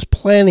Feige was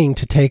planning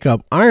to take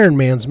up Iron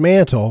Man's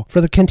mantle for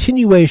the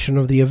continuation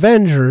of the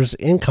Avengers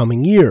in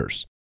coming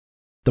years.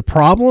 The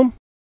problem?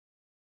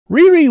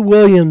 Riri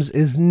Williams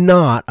is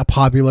not a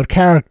popular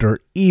character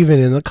even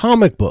in the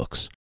comic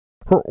books.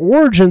 Her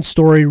origin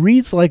story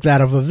reads like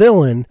that of a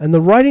villain, and the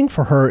writing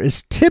for her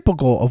is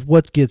typical of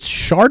what gets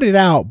sharded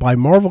out by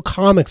Marvel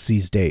Comics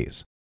these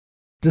days.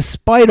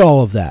 Despite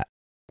all of that,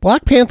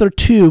 Black Panther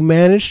 2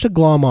 managed to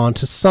glom on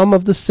to some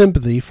of the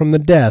sympathy from the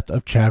death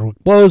of Chadwick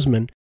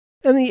Boseman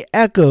and the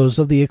echoes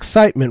of the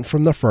excitement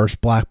from the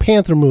first Black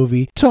Panther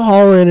movie to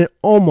haul in at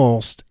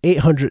almost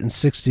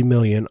 $860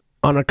 million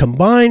on a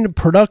combined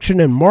production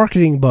and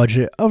marketing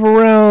budget of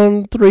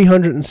around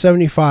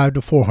 $375 to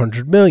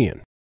 $400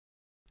 million.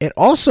 It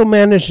also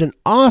managed an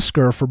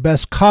Oscar for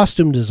Best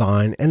Costume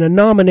Design and a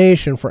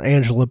nomination for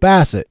Angela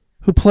Bassett,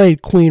 who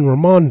played Queen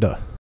Ramonda.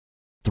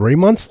 3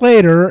 months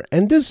later,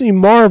 and Disney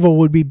Marvel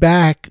would be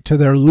back to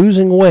their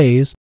losing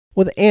ways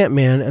with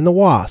Ant-Man and the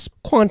Wasp: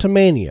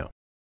 Quantumania.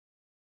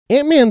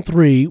 Ant-Man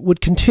 3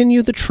 would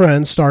continue the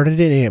trend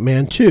started in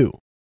Ant-Man 2,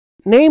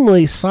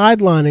 namely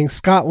sidelining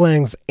Scott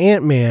Lang's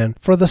Ant-Man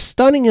for the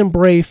stunning and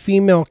brave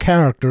female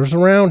characters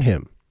around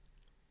him.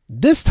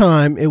 This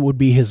time, it would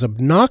be his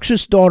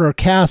obnoxious daughter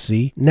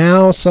Cassie,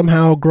 now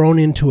somehow grown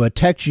into a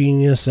tech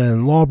genius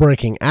and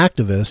law-breaking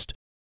activist,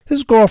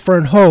 his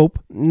girlfriend Hope,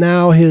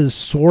 now his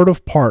sort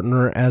of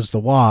partner as the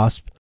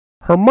Wasp,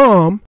 her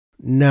mom,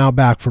 now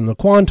back from the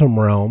quantum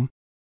realm,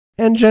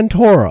 and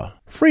Jentora,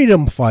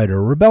 freedom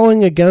fighter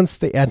rebelling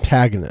against the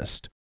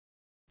antagonist.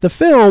 The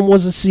film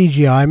was a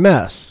CGI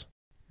mess.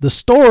 The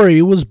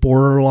story was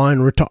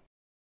borderline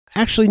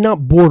Actually,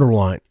 not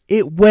borderline.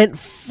 It went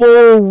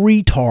full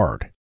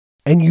retard.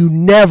 And you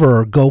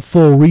never go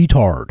full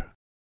retard.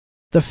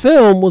 The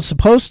film was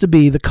supposed to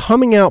be the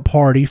coming out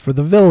party for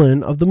the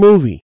villain of the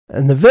movie,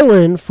 and the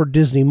villain for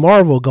Disney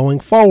Marvel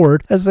going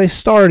forward as they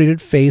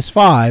started Phase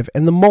 5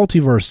 and the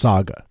Multiverse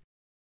Saga.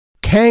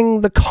 Kang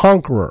the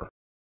Conqueror,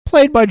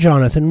 played by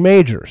Jonathan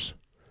Majors.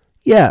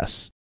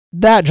 Yes,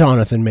 that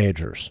Jonathan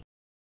Majors.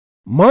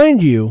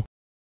 Mind you,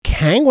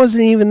 Kang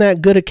wasn't even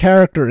that good a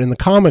character in the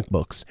comic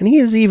books, and he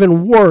is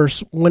even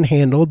worse when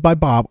handled by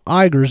Bob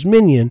Iger's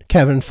minion,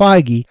 Kevin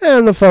Feige,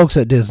 and the folks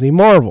at Disney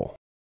Marvel.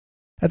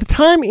 At the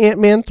time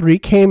Ant-Man 3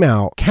 came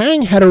out,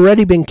 Kang had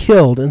already been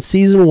killed in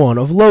Season 1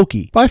 of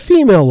Loki by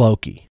female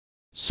Loki.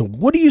 So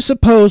what do you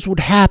suppose would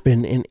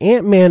happen in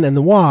Ant-Man and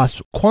the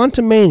Wasp: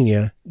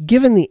 Quantumania,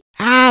 given the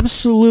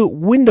absolute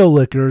window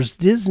lickers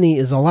Disney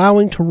is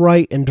allowing to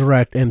write and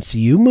direct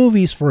MCU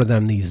movies for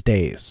them these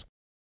days?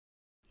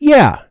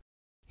 Yeah,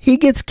 he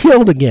gets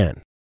killed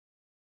again.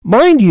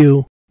 Mind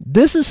you,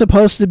 this is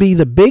supposed to be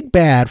the big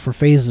bad for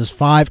phases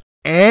 5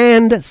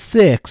 and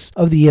 6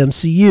 of the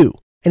MCU,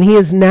 and he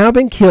has now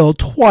been killed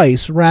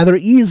twice rather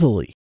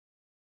easily.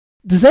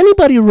 Does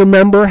anybody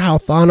remember how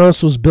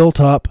Thanos was built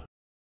up?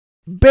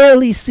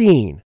 Barely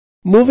seen,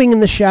 moving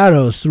in the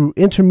shadows through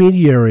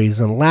intermediaries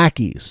and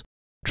lackeys,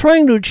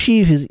 trying to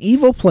achieve his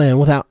evil plan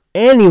without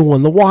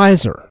anyone the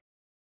wiser.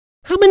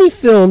 How many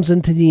films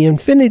into the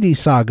Infinity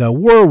Saga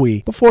were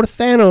we before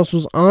Thanos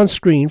was on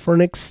screen for an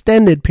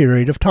extended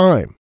period of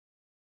time?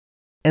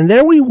 And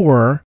there we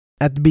were,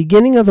 at the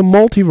beginning of the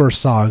Multiverse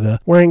Saga,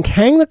 wherein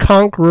Kang the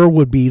Conqueror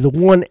would be the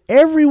one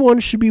everyone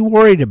should be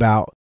worried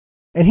about,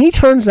 and he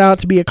turns out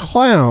to be a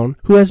clown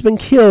who has been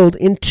killed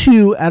in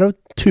 2 out of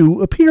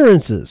 2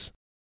 appearances.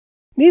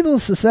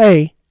 Needless to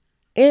say,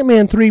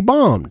 Ant-Man 3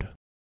 bombed.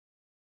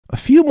 A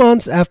few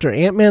months after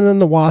Ant-Man and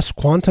the Wasp: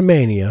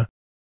 Quantumania,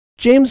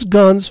 James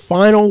Gunn's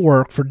final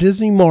work for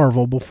Disney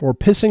Marvel before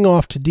pissing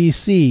off to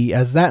DC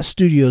as that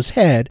studio's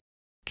head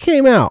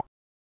came out.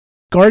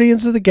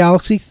 Guardians of the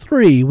Galaxy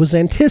 3 was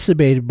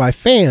anticipated by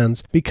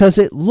fans because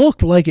it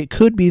looked like it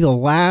could be the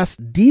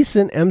last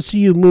decent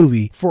MCU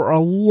movie for a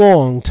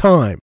long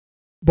time,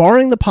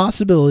 barring the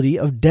possibility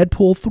of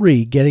Deadpool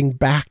 3 getting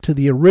back to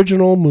the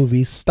original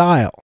movie's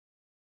style.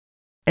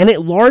 And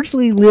it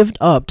largely lived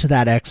up to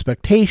that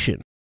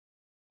expectation.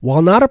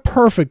 While not a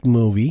perfect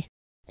movie,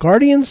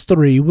 Guardians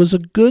 3 was a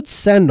good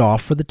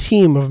send-off for the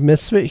team of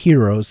misfit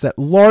heroes that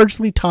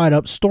largely tied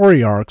up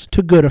story arcs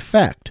to good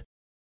effect.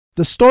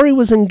 The story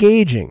was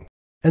engaging,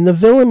 and the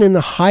villain in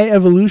the High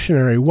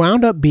Evolutionary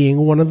wound up being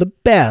one of the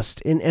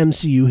best in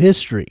MCU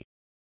history.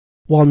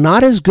 While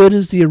not as good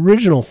as the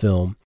original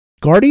film,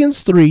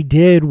 Guardians 3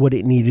 did what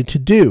it needed to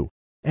do,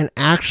 and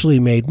actually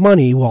made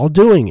money while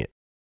doing it.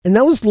 And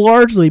that was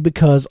largely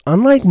because,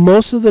 unlike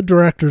most of the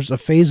directors of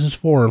Phases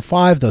 4 and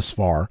 5 thus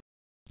far,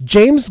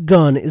 James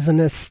Gunn is an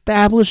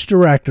established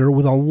director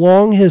with a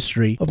long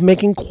history of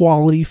making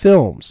quality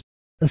films,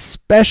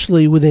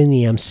 especially within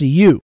the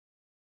MCU.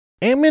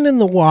 Ant-Man and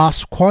the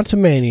Wasp: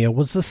 Quantumania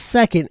was the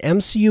second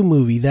MCU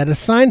movie that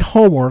assigned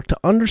homework to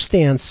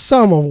understand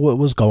some of what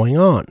was going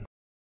on.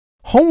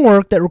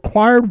 Homework that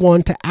required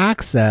one to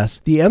access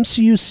the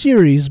MCU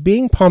series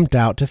being pumped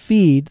out to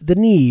feed the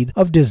need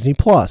of Disney+,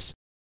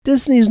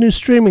 Disney's new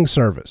streaming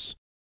service.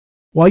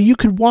 While you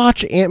could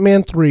watch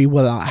Ant-Man 3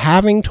 without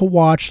having to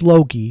watch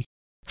Loki,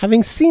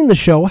 having seen the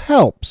show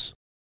helps.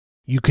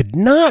 You could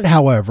not,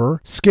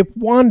 however, skip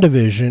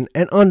WandaVision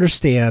and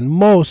understand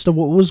most of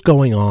what was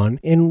going on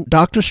in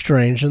Doctor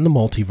Strange and the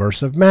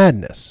Multiverse of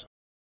Madness.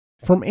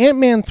 From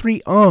Ant-Man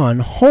 3 on,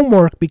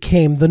 homework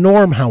became the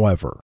norm,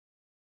 however.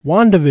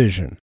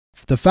 WandaVision,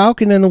 The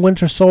Falcon and the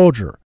Winter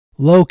Soldier,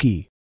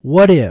 Loki,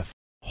 What If,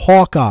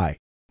 Hawkeye,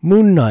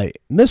 Moon Knight,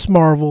 Ms.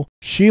 Marvel,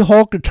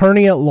 She-Hulk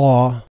Attorney at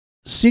Law,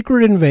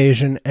 Secret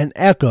Invasion, and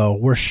Echo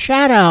were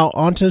shot out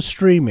onto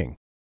streaming,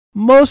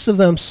 most of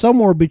them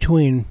somewhere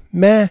between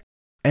meh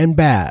and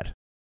bad.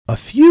 A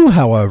few,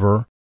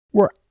 however,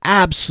 were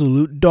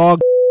absolute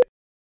dog shit.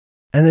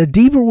 And the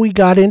deeper we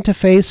got into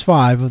Phase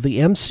 5 of the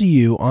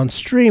MCU on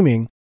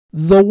streaming,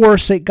 the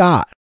worse it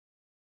got.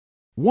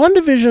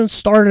 WandaVision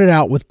started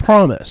out with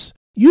promise,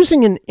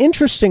 using an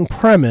interesting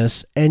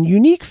premise and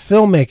unique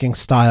filmmaking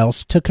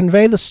styles to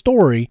convey the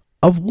story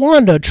of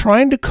Wanda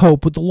trying to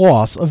cope with the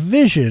loss of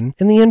Vision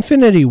in the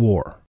Infinity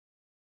War.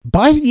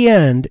 By the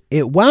end,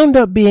 it wound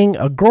up being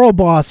a girl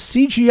boss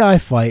CGI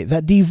fight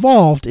that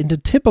devolved into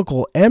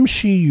typical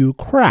MCU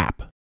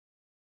crap.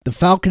 The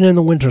Falcon and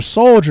the Winter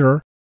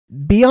Soldier,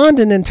 beyond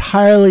an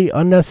entirely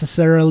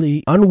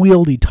unnecessarily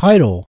unwieldy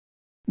title,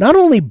 not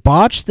only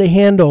botched the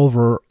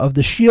handover of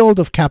the shield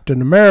of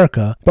Captain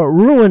America, but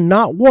ruined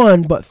not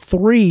one but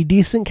 3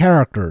 decent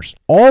characters,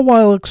 all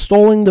while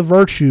extolling the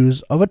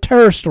virtues of a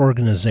terrorist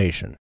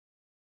organization.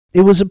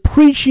 It was a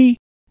preachy,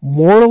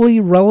 morally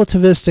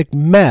relativistic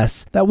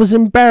mess that was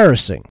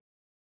embarrassing.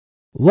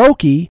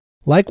 Loki,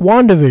 like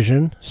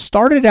WandaVision,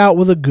 started out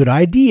with a good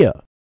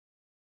idea.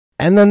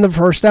 And then the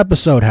first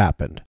episode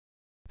happened.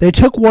 They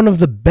took one of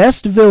the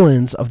best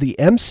villains of the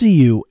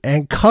MCU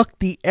and cucked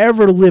the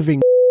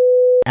ever-living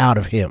out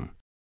of him.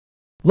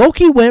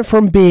 Loki went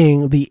from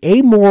being the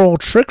amoral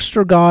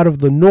trickster god of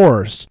the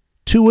Norse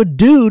to a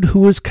dude who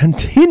was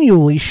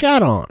continually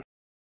shat on.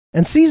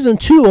 And season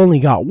 2 only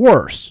got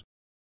worse.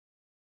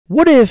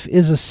 What If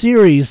is a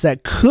series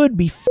that could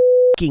be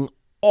f***ing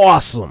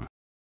awesome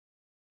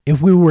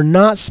if we were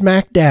not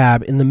smack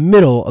dab in the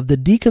middle of the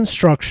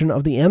deconstruction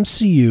of the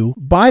MCU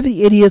by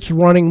the idiots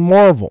running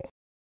Marvel.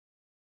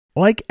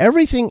 Like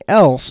everything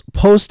else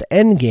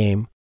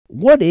post-Endgame,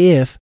 What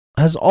If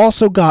has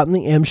also gotten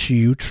the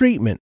MCU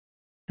treatment.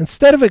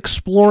 Instead of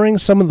exploring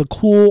some of the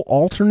cool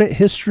alternate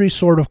history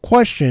sort of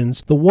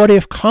questions the What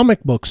If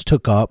comic books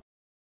took up,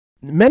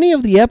 many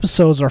of the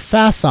episodes are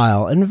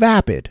facile and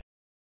vapid.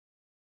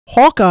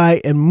 Hawkeye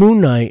and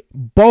Moon Knight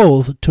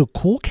both took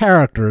cool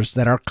characters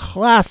that are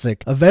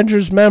classic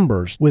Avengers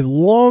members with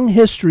long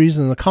histories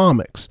in the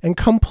comics and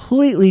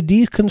completely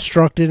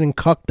deconstructed and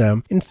cucked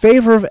them in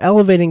favor of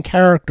elevating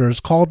characters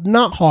called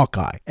not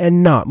Hawkeye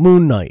and not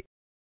Moon Knight.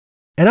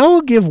 And I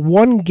will give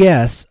one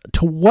guess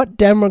to what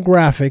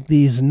demographic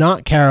these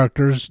not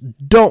characters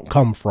don't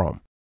come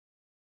from.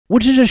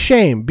 Which is a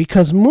shame,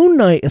 because Moon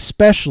Knight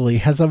especially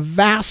has a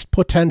vast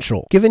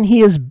potential, given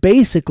he is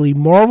basically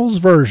Marvel's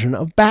version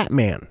of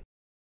Batman.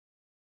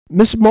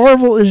 Ms.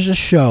 Marvel is a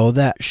show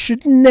that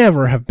should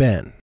never have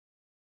been.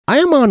 I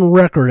am on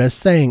record as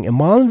saying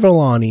Iman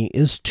Vellani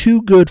is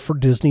too good for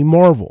Disney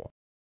Marvel.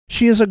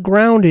 She is a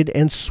grounded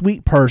and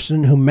sweet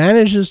person who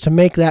manages to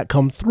make that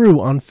come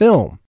through on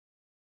film.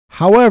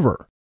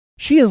 However,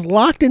 she is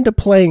locked into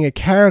playing a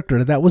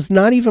character that was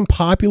not even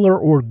popular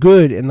or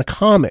good in the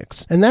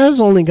comics, and that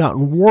has only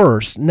gotten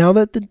worse now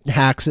that the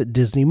hacks at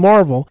Disney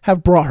Marvel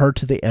have brought her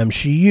to the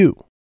MCU.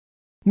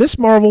 Ms.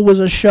 Marvel was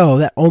a show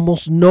that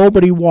almost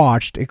nobody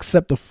watched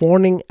except the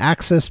fawning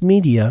Access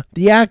Media,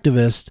 the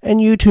activists,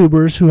 and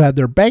YouTubers who had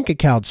their bank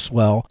accounts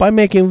swell by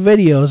making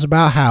videos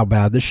about how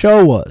bad the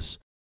show was.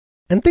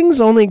 And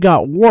things only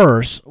got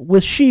worse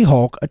with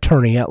She-Hulk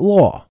Attorney at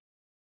Law.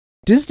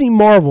 Disney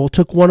Marvel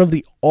took one of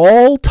the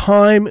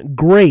all-time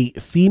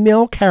great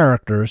female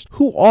characters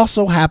who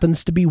also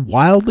happens to be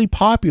wildly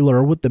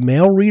popular with the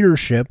male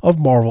readership of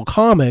Marvel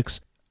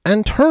Comics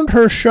and turned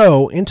her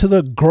show into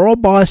the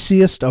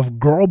girl-bossiest of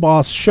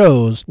girl-boss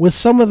shows with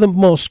some of the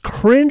most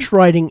cringe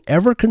writing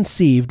ever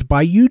conceived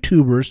by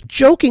YouTubers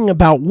joking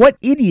about what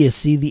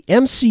idiocy the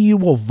MCU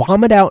will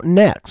vomit out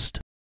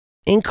next,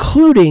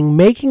 including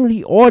making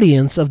the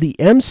audience of the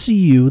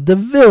MCU the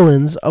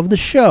villains of the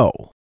show.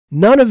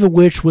 None of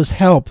which was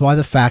helped by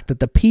the fact that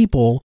the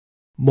people,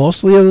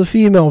 mostly of the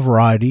female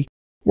variety,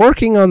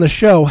 working on the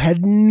show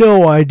had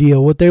no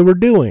idea what they were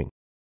doing,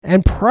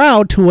 and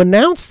proud to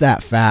announce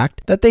that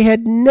fact that they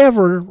had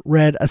never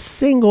read a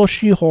single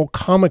She-Hulk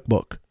comic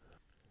book.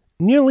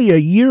 Nearly a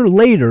year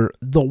later,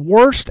 the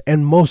worst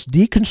and most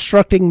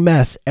deconstructing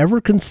mess ever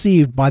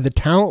conceived by the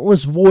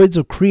talentless voids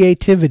of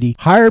creativity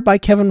hired by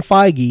Kevin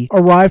Feige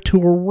arrived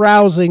to a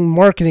rousing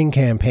marketing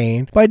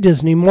campaign by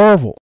Disney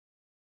Marvel.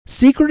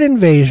 Secret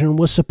Invasion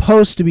was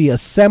supposed to be a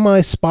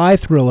semi-spy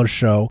thriller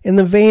show in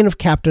the vein of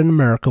Captain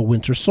America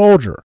Winter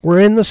Soldier,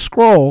 wherein the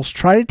Skrulls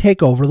try to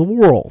take over the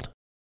world.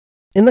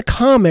 In the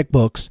comic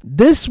books,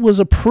 this was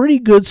a pretty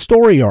good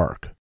story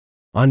arc.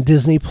 On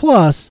Disney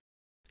Plus,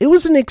 it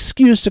was an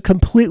excuse to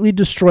completely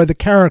destroy the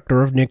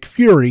character of Nick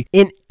Fury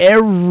in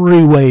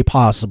every way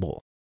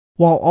possible,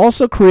 while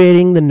also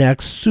creating the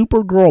next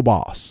Supergirl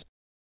boss.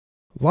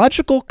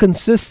 Logical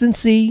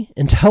consistency,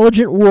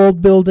 intelligent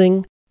world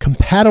building,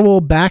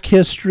 compatible back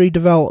history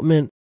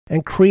development,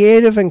 and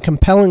creative and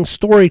compelling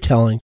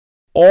storytelling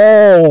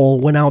all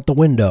went out the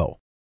window,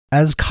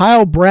 as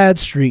Kyle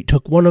Bradstreet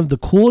took one of the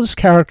coolest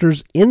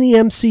characters in the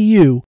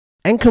MCU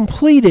and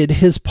completed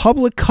his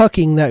public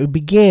cucking that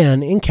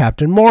began in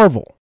Captain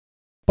Marvel.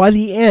 By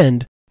the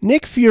end,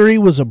 Nick Fury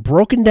was a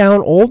broken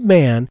down old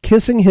man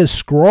kissing his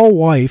Skrull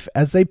wife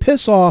as they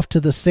piss off to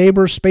the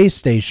Saber space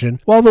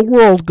station while the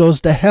world goes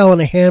to hell in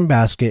a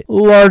handbasket,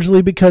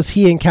 largely because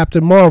he and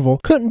Captain Marvel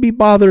couldn't be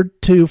bothered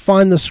to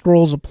find the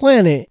Skrulls a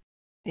planet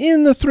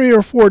in the 3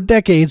 or 4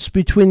 decades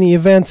between the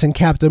events in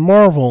Captain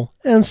Marvel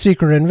and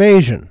Secret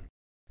Invasion.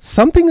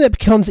 Something that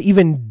becomes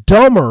even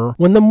dumber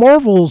when the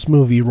Marvels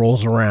movie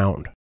rolls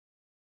around.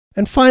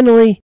 And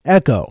finally,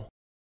 Echo.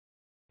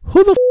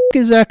 Who the f***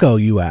 is Echo,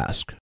 you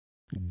ask?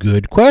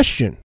 Good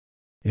question.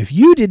 If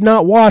you did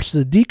not watch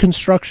the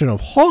deconstruction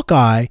of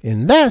Hawkeye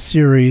in that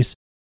series,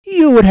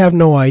 you would have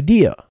no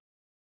idea.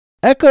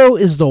 Echo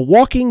is the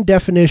walking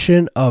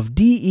definition of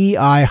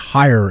DEI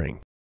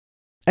hiring.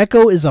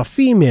 Echo is a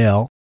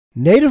female,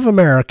 Native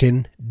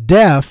American,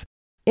 deaf,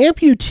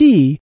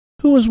 amputee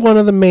who was one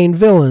of the main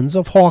villains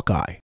of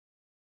Hawkeye.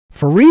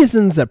 For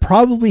reasons that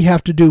probably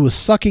have to do with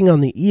sucking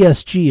on the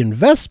ESG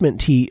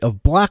investment tea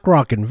of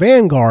BlackRock and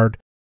Vanguard,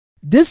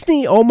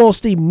 Disney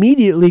almost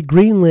immediately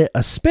greenlit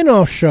a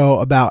spin-off show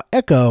about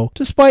Echo,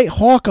 despite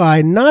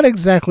Hawkeye not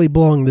exactly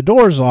blowing the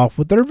doors off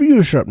with their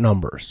viewership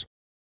numbers.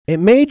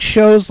 It made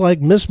shows like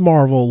Ms.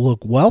 Marvel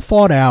look well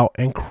thought out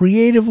and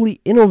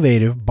creatively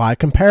innovative by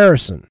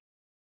comparison.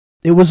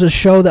 It was a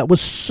show that was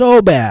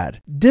so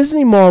bad,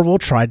 Disney Marvel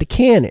tried to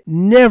can it,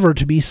 never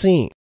to be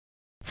seen.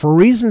 For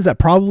reasons that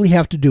probably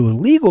have to do with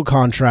legal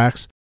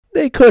contracts,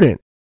 they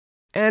couldn't,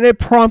 and it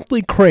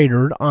promptly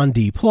cratered on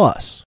D+.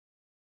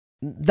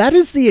 That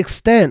is the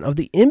extent of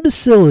the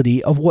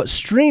imbecility of what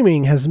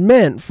streaming has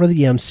meant for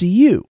the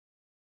MCU.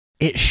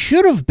 It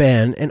should have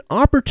been an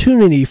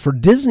opportunity for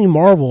Disney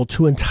Marvel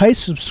to entice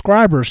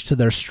subscribers to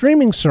their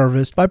streaming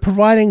service by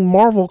providing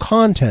Marvel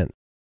content.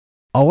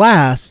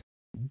 Alas,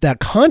 that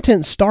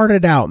content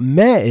started out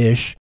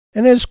meh-ish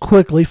and has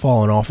quickly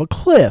fallen off a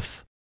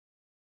cliff.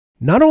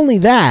 Not only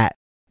that,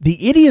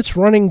 the idiots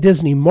running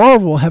Disney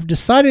Marvel have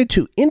decided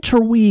to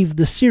interweave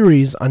the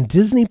series on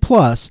Disney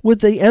Plus with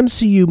the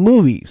MCU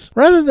movies,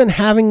 rather than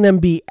having them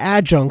be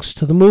adjuncts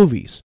to the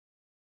movies.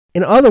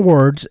 In other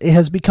words, it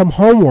has become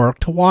homework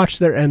to watch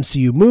their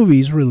MCU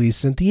movies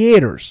released in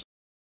theaters.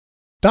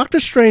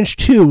 Doctor Strange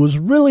 2 was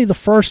really the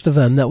first of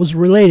them that was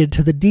related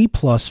to the D+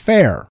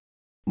 fare,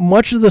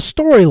 much of the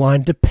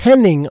storyline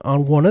depending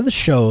on one of the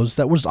shows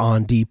that was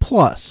on D+.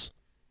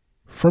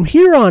 From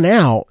here on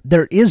out,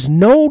 there is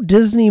no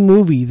Disney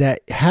movie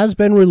that has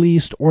been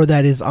released or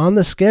that is on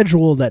the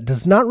schedule that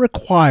does not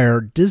require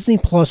Disney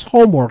Plus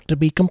homework to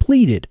be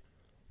completed.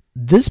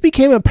 This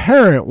became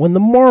apparent when The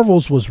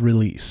Marvels was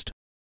released.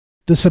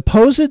 The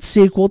supposed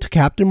sequel to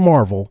Captain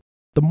Marvel,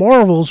 The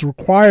Marvels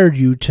required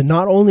you to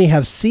not only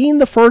have seen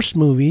the first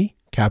movie,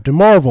 Captain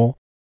Marvel,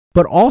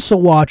 but also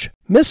watch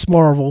Ms.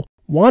 Marvel,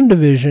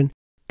 WandaVision,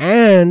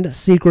 and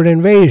Secret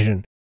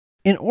Invasion,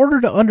 in order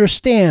to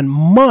understand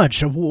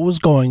much of what was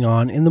going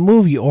on in the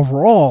movie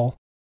overall,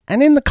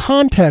 and in the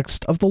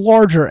context of the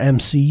larger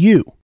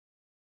MCU.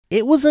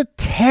 It was a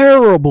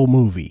terrible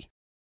movie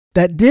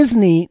that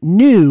Disney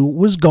knew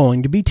was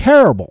going to be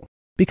terrible,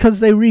 because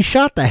they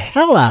reshot the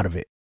hell out of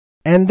it,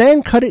 and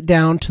then cut it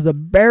down to the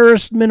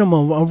barest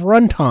minimum of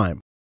runtime,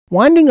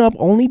 winding up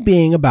only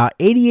being about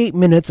 88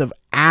 minutes of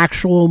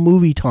actual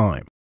movie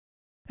time.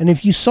 And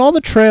if you saw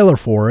the trailer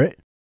for it,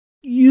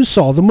 you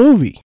saw the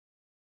movie.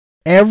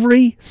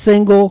 Every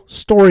single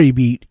story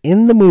beat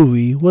in the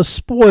movie was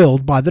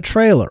spoiled by the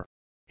trailer,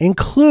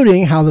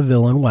 including how the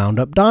villain wound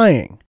up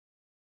dying.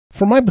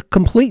 For my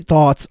complete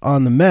thoughts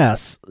on the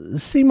mess,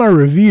 see my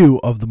review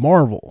of The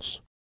Marvels.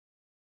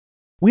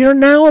 We are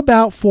now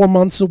about 4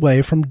 months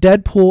away from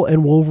Deadpool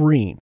and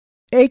Wolverine,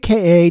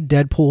 aka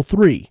Deadpool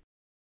 3.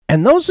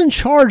 And those in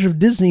charge of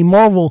Disney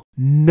Marvel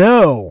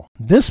know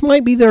this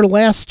might be their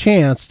last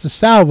chance to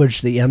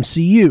salvage the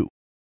MCU.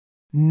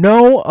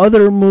 No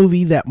other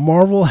movie that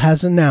Marvel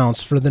has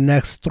announced for the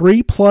next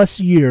 3+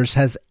 years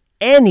has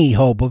any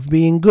hope of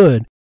being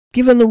good,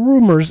 given the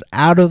rumors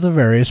out of the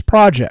various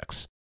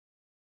projects.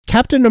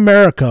 Captain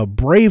America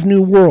Brave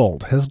New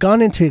World has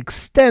gone into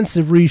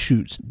extensive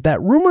reshoots that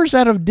rumors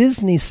out of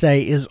Disney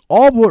say is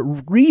all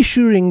but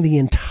reshooting the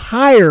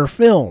entire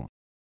film.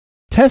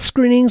 Test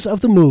screenings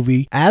of the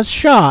movie, as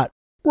shot,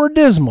 were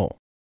dismal.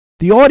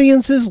 The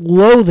audience is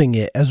loathing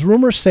it, as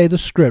rumors say the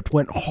script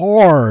went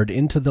hard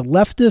into the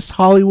leftist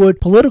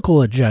Hollywood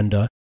political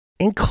agenda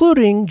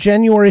including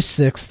January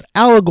 6th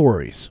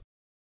allegories.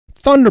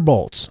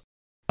 Thunderbolts,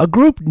 a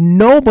group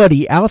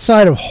nobody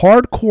outside of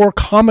hardcore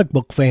comic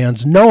book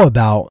fans know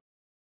about,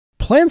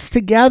 plans to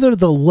gather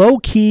the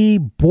low-key,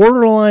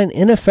 borderline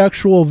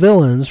ineffectual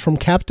villains from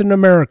Captain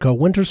America,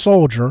 Winter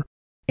Soldier,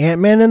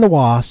 Ant-Man and the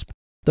Wasp,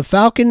 the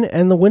Falcon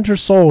and the Winter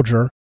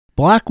Soldier,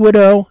 Black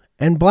Widow,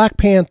 and Black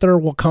Panther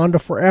Wakanda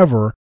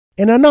Forever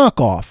in a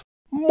knockoff,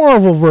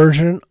 Marvel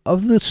version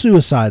of the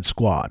Suicide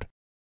Squad.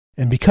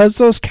 And because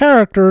those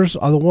characters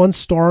are the ones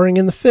starring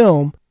in the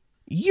film,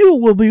 you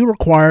will be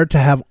required to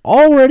have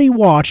already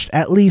watched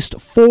at least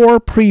 4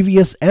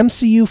 previous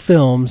MCU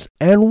films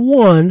and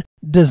 1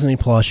 Disney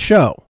Plus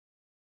show.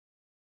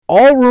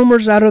 All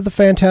rumors out of the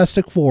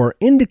Fantastic Four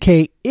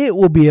indicate it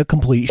will be a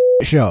complete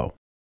show.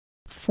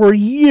 For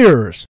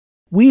years,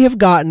 we have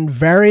gotten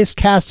various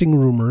casting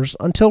rumors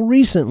until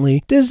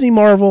recently Disney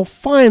Marvel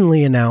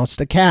finally announced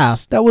a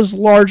cast that was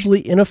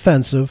largely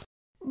inoffensive,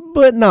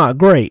 but not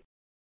great.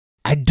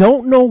 I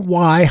don't know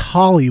why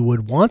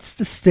Hollywood wants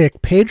to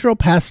stick Pedro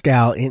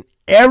Pascal in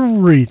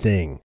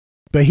everything,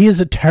 but he is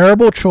a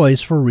terrible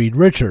choice for Reed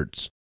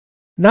Richards.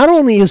 Not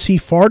only is he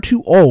far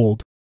too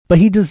old, but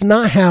he does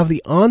not have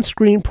the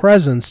on-screen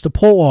presence to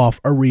pull off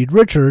a Reed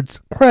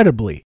Richards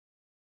credibly.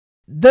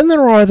 Then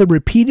there are the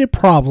repeated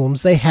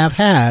problems they have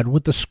had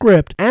with the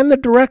script and the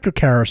director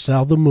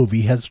carousel the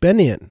movie has been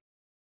in.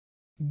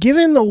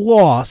 Given the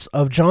loss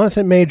of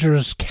Jonathan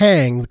Majors'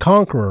 Kang the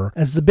Conqueror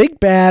as the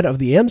big bad of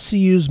the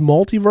MCU's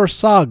multiverse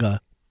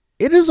saga,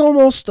 it is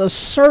almost a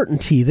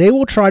certainty they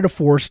will try to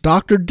force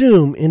Doctor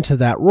Doom into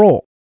that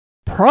role,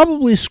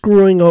 probably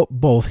screwing up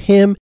both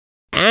him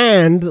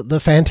and the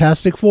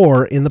Fantastic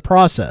Four in the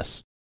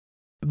process.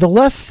 The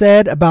less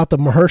said about the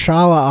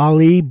Mahershala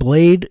Ali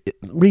Blade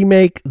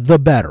remake, the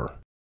better.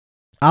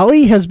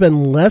 Ali has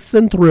been less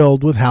than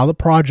thrilled with how the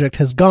project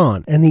has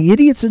gone, and the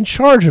idiots in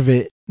charge of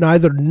it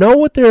neither know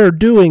what they are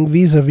doing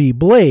vis-a-vis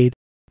Blade,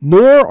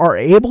 nor are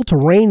able to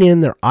rein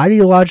in their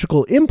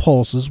ideological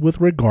impulses with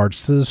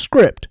regards to the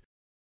script.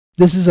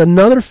 This is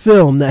another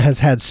film that has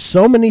had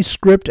so many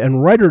script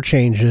and writer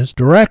changes,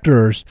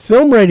 directors,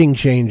 film rating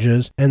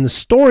changes, and the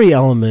story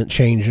element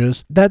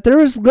changes that there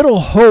is little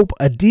hope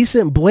a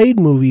decent Blade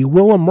movie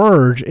will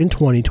emerge in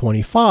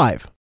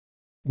 2025.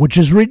 Which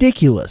is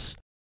ridiculous.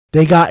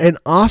 They got an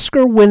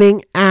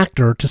Oscar-winning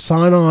actor to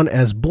sign on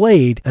as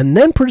Blade and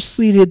then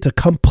proceeded to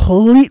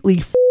completely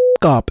f***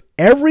 up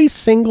every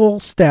single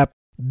step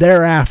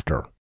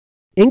thereafter,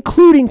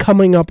 including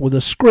coming up with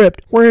a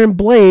script wherein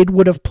Blade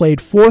would have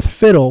played fourth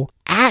fiddle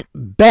at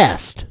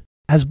best,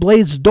 as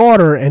Blade's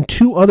daughter and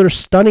 2 other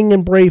stunning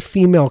and brave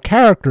female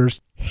characters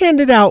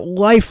handed out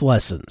life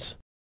lessons.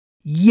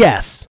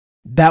 Yes,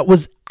 that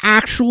was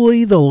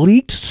actually the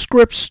leaked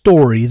script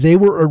story they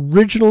were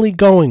originally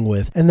going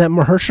with and that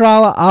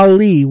Mahershala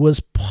Ali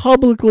was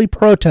publicly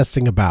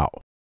protesting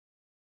about.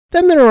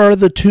 Then there are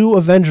the 2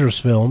 Avengers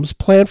films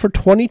planned for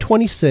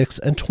 2026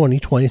 and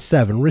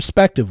 2027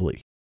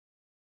 respectively,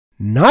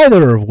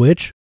 neither of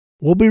which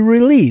will be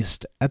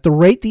released at the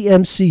rate the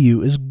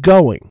MCU is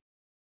going.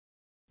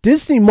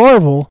 Disney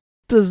Marvel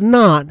does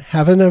not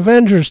have an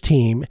Avengers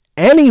team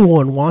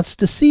anyone wants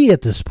to see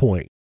at this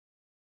point.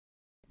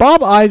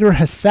 Bob Iger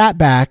has sat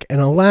back and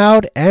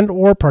allowed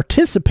and/or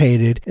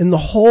participated in the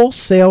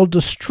wholesale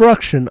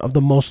destruction of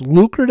the most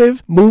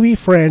lucrative movie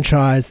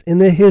franchise in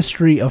the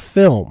history of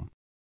film.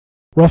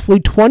 Roughly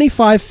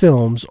 25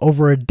 films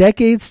over a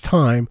decade's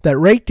time that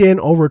raked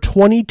in over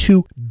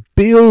 $22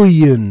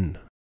 billion.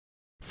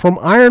 From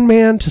Iron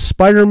Man to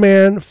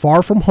Spider-Man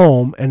Far From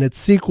Home and its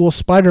sequel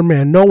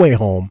Spider-Man No Way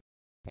Home,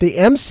 the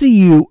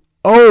MCU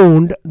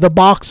owned the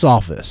box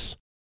office.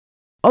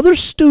 Other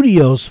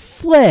studios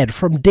fled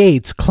from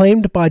dates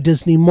claimed by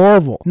Disney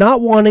Marvel,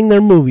 not wanting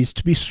their movies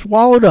to be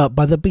swallowed up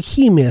by the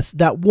behemoth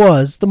that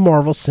was the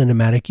Marvel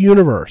Cinematic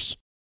Universe.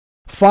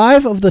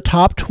 5 of the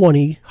top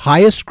 20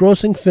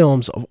 highest-grossing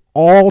films of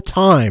all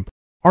time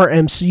are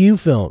MCU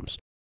films,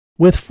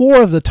 with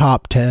 4 of the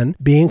top 10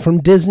 being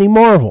from Disney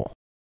Marvel.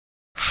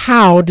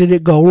 How did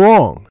it go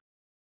wrong?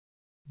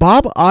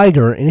 Bob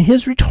Iger, in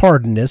his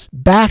retardedness,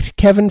 backed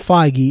Kevin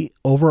Feige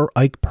over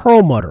Ike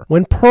Perlmutter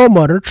when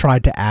Perlmutter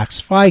tried to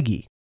axe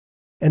Feige.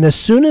 And as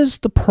soon as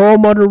the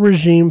Perlmutter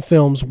regime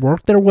films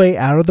worked their way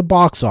out of the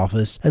box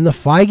office and the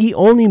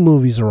Feige-only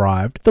movies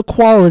arrived, the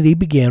quality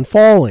began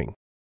falling.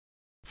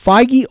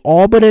 Feige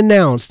all but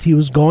announced he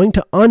was going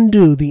to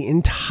undo the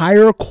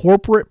entire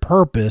corporate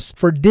purpose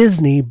for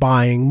Disney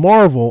buying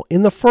Marvel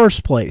in the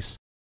first place,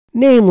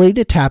 namely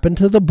to tap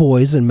into the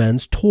boys and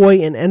men's toy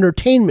and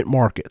entertainment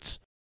markets.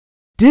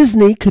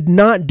 Disney could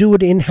not do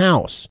it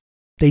in-house.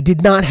 They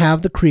did not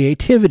have the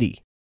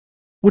creativity,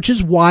 which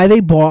is why they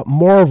bought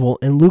Marvel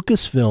and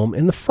Lucasfilm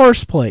in the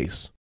first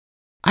place.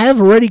 I have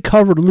already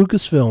covered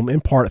Lucasfilm in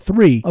part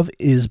 3 of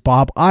Is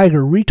Bob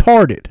Iger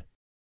Retarded?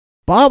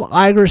 Bob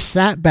Iger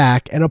sat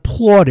back and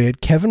applauded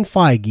Kevin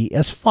Feige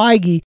as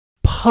Feige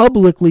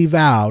publicly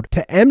vowed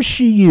to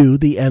MCU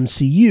the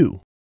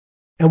MCU.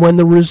 And when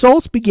the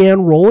results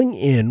began rolling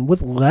in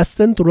with less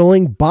than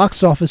thrilling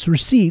box office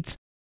receipts,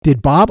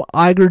 did Bob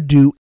Iger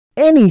do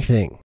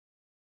anything?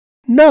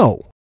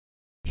 No.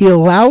 He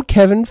allowed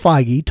Kevin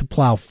Feige to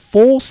plow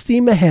full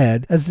steam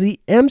ahead as the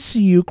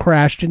MCU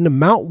crashed into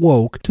Mount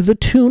Woke to the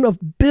tune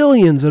of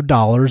billions of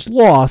dollars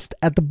lost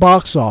at the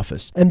box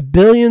office and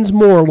billions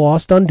more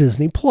lost on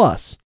Disney+.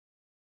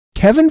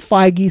 Kevin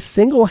Feige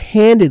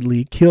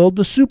single-handedly killed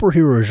the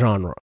superhero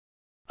genre,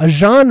 a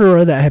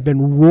genre that had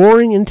been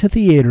roaring into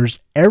theaters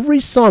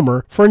every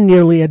summer for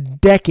nearly a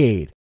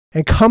decade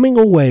and coming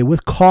away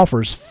with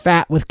coffers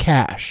fat with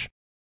cash.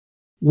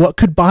 What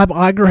could Bob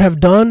Iger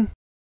have done?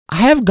 I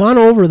have gone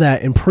over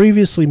that in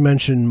previously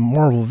mentioned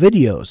Marvel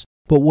videos,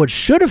 but what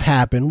should have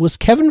happened was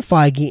Kevin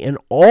Feige and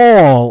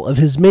all of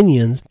his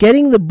minions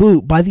getting the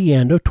boot by the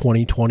end of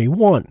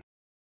 2021.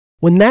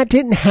 When that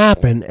didn't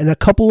happen and a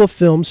couple of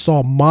films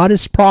saw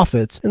modest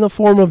profits in the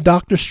form of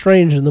Doctor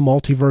Strange in the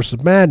Multiverse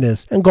of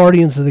Madness and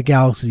Guardians of the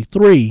Galaxy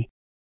 3,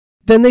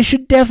 then they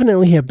should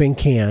definitely have been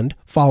canned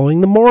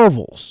following the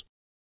Marvels.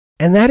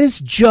 And that is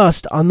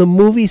just on the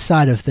movie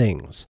side of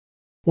things.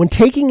 When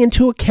taking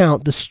into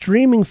account the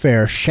streaming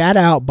fare shat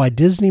out by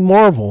Disney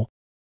Marvel,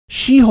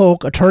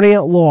 She-Hulk Attorney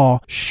at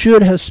Law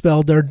should have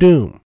spelled their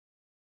doom.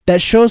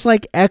 That shows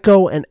like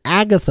Echo and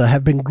Agatha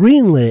have been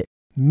greenlit,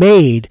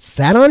 made,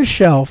 sat on a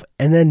shelf,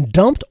 and then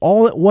dumped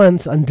all at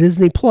once on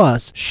Disney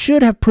Plus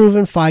should have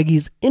proven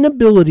Feige's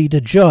inability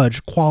to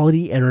judge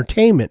quality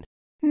entertainment,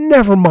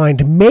 never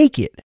mind make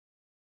it,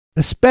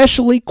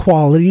 especially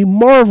quality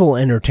Marvel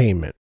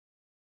entertainment.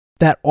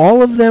 That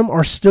all of them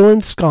are still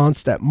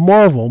ensconced at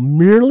Marvel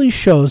merely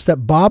shows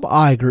that Bob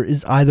Iger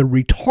is either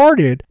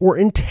retarded or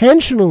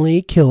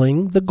intentionally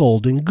killing the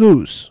golden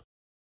goose.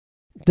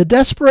 The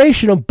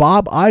desperation of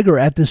Bob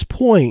Iger at this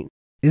point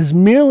is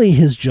merely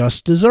his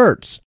just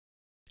desserts,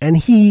 and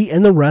he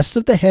and the rest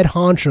of the head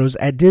honchos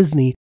at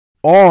Disney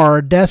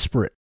are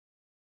desperate.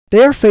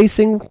 They are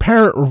facing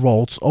parent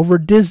revolts over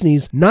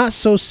Disney's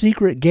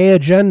not-so-secret gay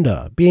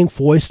agenda being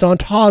foisted on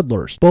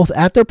toddlers, both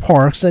at their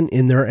parks and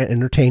in their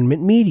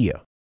entertainment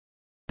media.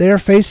 They are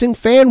facing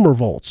fan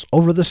revolts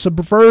over the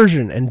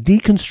subversion and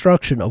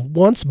deconstruction of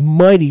once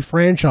mighty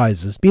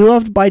franchises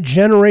beloved by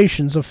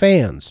generations of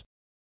fans.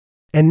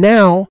 And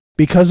now,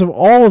 because of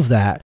all of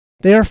that,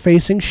 they are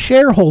facing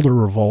shareholder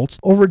revolts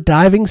over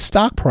diving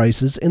stock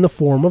prices in the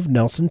form of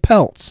Nelson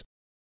Peltz.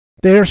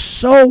 They are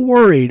so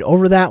worried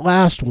over that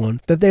last one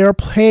that they are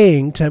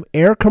paying to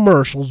air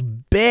commercials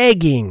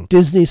begging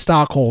Disney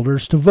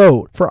stockholders to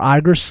vote for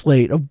Iger's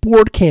slate of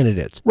board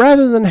candidates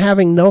rather than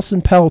having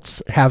Nelson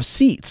Peltz have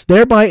seats,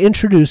 thereby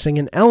introducing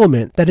an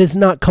element that is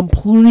not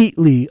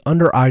completely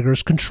under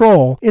Iger's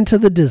control into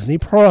the Disney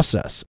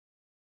process.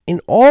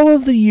 In all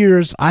of the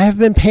years I have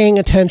been paying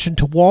attention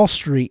to Wall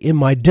Street in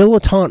my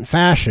dilettante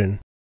fashion,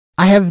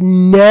 I have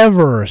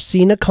never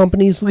seen a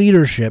company's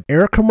leadership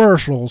air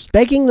commercials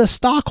begging the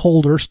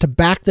stockholders to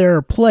back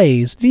their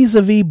plays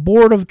vis-a-vis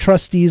Board of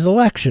Trustees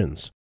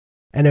elections.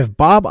 And if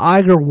Bob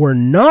Iger were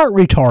not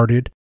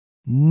retarded,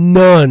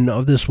 none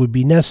of this would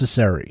be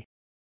necessary.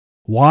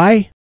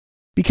 Why?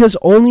 Because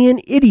only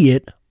an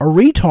idiot, a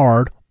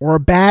retard, or a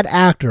bad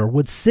actor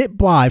would sit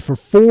by for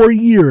 4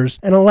 years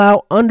and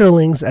allow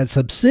underlings at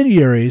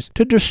subsidiaries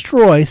to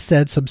destroy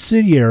said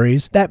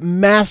subsidiaries that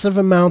massive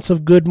amounts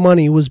of good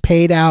money was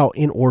paid out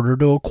in order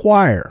to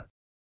acquire.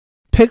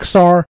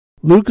 Pixar,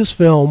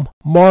 Lucasfilm,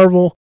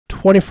 Marvel,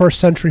 21st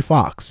Century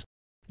Fox.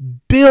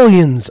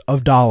 Billions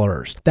of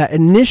dollars that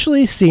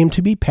initially seemed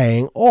to be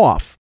paying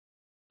off.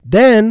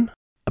 Then,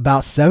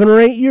 about 7 or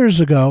 8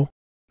 years ago,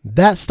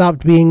 that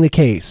stopped being the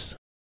case.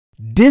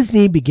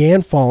 Disney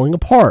began falling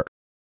apart.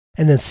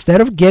 And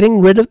instead of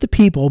getting rid of the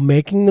people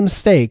making the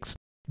mistakes,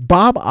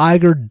 Bob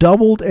Iger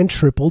doubled and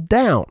tripled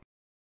down.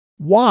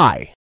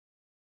 Why?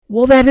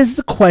 Well, that is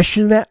the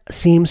question that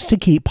seems to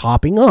keep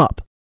popping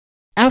up.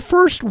 At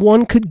first,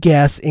 one could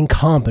guess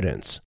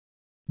incompetence.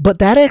 But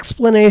that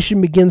explanation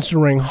begins to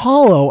ring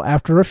hollow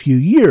after a few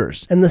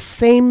years, and the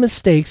same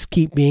mistakes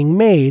keep being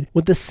made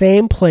with the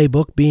same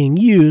playbook being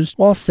used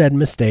while said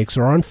mistakes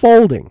are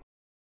unfolding.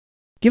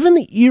 Given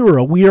the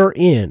era we are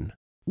in,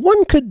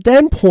 one could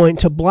then point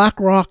to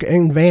BlackRock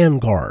and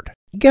Vanguard,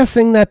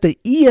 guessing that the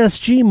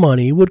ESG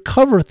money would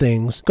cover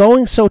things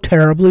going so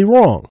terribly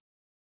wrong.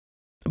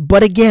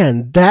 But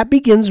again, that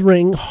begins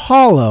ringing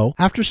hollow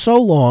after so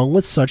long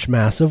with such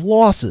massive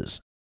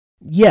losses.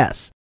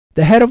 Yes,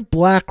 the head of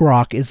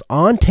BlackRock is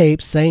on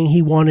tape saying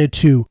he wanted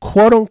to,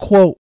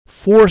 quote-unquote,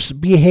 force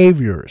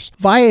behaviors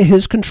via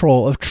his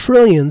control of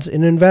trillions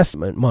in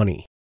investment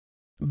money.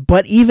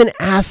 But even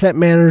asset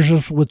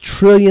managers with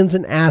trillions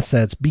in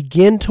assets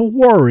begin to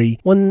worry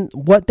when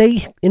what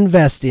they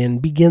invest in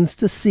begins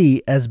to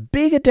see as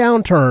big a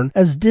downturn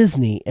as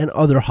Disney and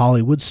other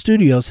Hollywood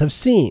studios have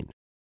seen.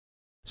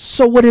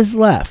 So what is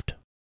left?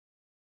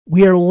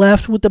 We are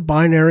left with the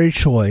binary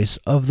choice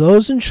of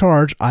those in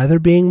charge either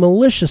being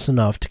malicious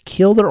enough to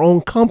kill their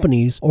own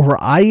companies over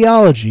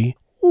ideology,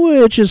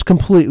 which is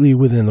completely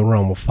within the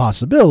realm of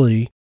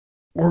possibility,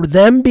 or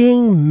them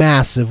being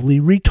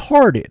massively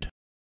retarded.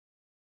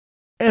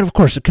 And of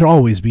course, it could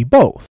always be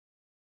both.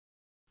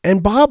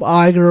 And Bob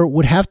Iger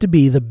would have to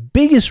be the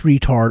biggest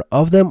retard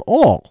of them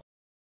all.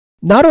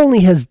 Not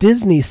only has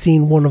Disney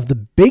seen one of the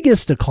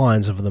biggest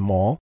declines of them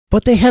all,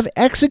 but they have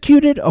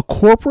executed a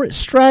corporate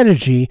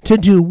strategy to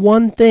do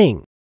one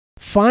thing: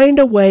 find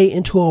a way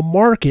into a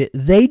market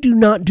they do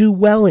not do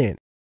well in,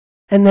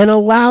 and then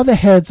allow the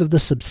heads of the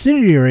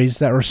subsidiaries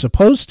that are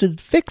supposed to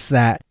fix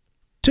that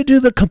to do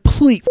the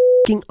complete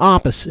f***ing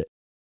opposite.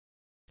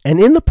 And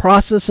in the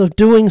process of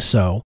doing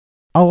so,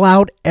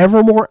 allowed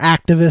ever more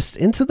activists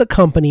into the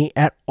company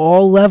at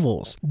all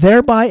levels,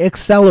 thereby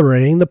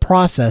accelerating the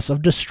process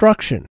of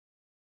destruction.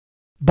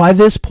 By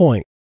this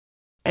point,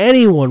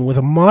 anyone with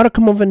a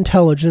modicum of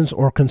intelligence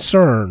or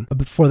concern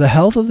for the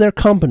health of their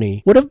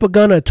company would have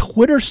begun a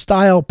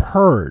Twitter-style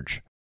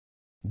purge.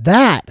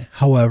 That,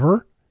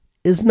 however,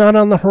 is not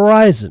on the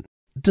horizon,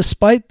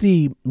 despite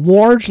the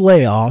large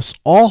layoffs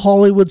all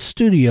Hollywood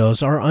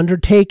studios are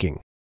undertaking,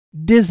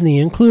 Disney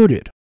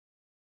included.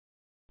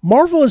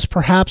 Marvel is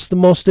perhaps the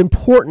most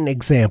important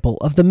example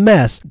of the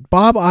mess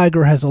Bob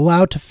Iger has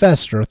allowed to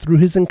fester through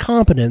his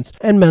incompetence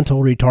and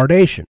mental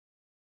retardation.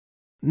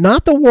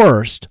 Not the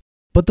worst,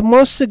 but the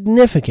most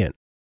significant.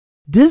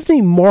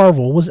 Disney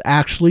Marvel was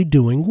actually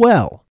doing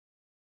well.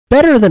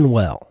 Better than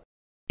well.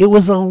 It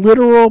was a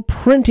literal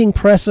printing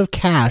press of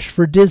cash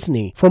for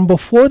Disney from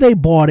before they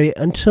bought it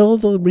until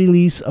the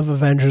release of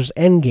Avengers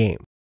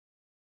Endgame.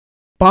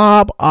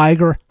 Bob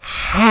Iger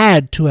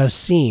had to have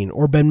seen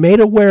or been made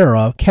aware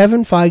of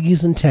Kevin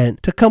Feige's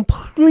intent to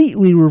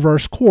completely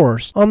reverse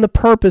course on the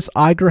purpose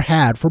Iger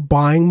had for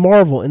buying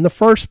Marvel in the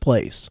first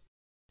place.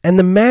 And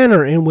the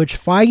manner in which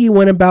Feige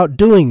went about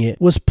doing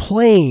it was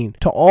plain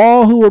to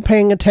all who were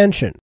paying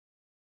attention.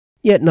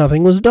 Yet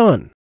nothing was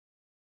done.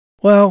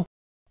 Well,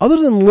 other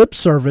than lip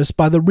service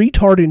by the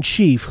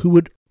retard-in-chief who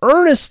would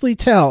earnestly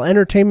tell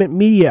entertainment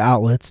media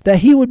outlets that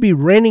he would be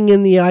reining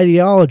in the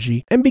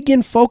ideology and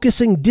begin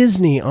focusing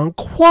Disney on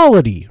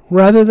quality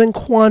rather than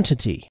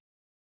quantity.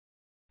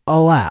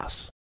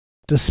 Alas,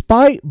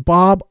 despite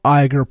Bob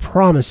Iger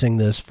promising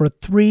this for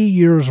 3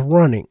 years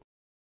running,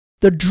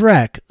 the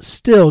dreck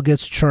still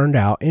gets churned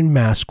out in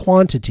mass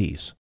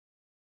quantities.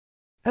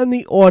 And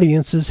the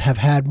audiences have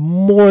had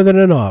more than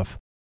enough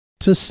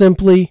to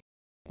simply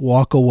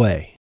walk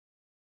away.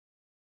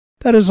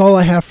 That is all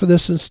I have for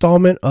this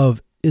installment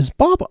of Is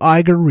Bob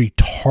Iger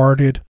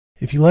Retarded?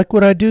 If you like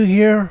what I do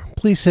here,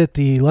 please hit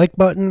the like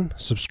button,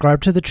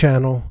 subscribe to the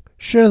channel,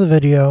 share the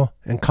video,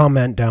 and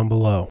comment down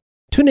below.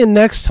 Tune in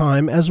next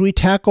time as we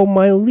tackle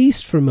my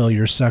least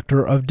familiar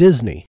sector of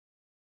Disney,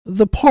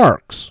 the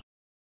parks.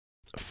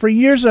 For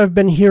years I've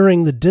been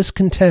hearing the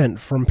discontent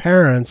from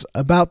parents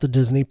about the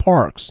Disney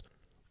parks,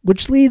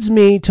 which leads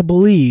me to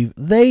believe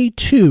they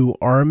too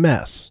are a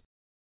mess.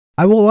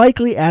 I will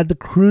likely add the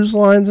cruise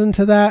lines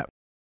into that,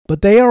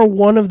 but they are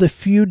one of the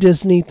few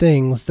Disney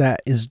things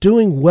that is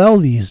doing well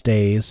these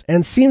days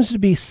and seems to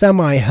be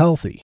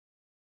semi-healthy.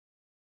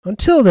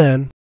 Until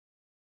then,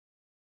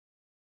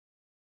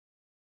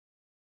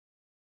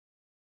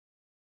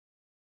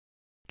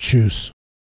 tschüss.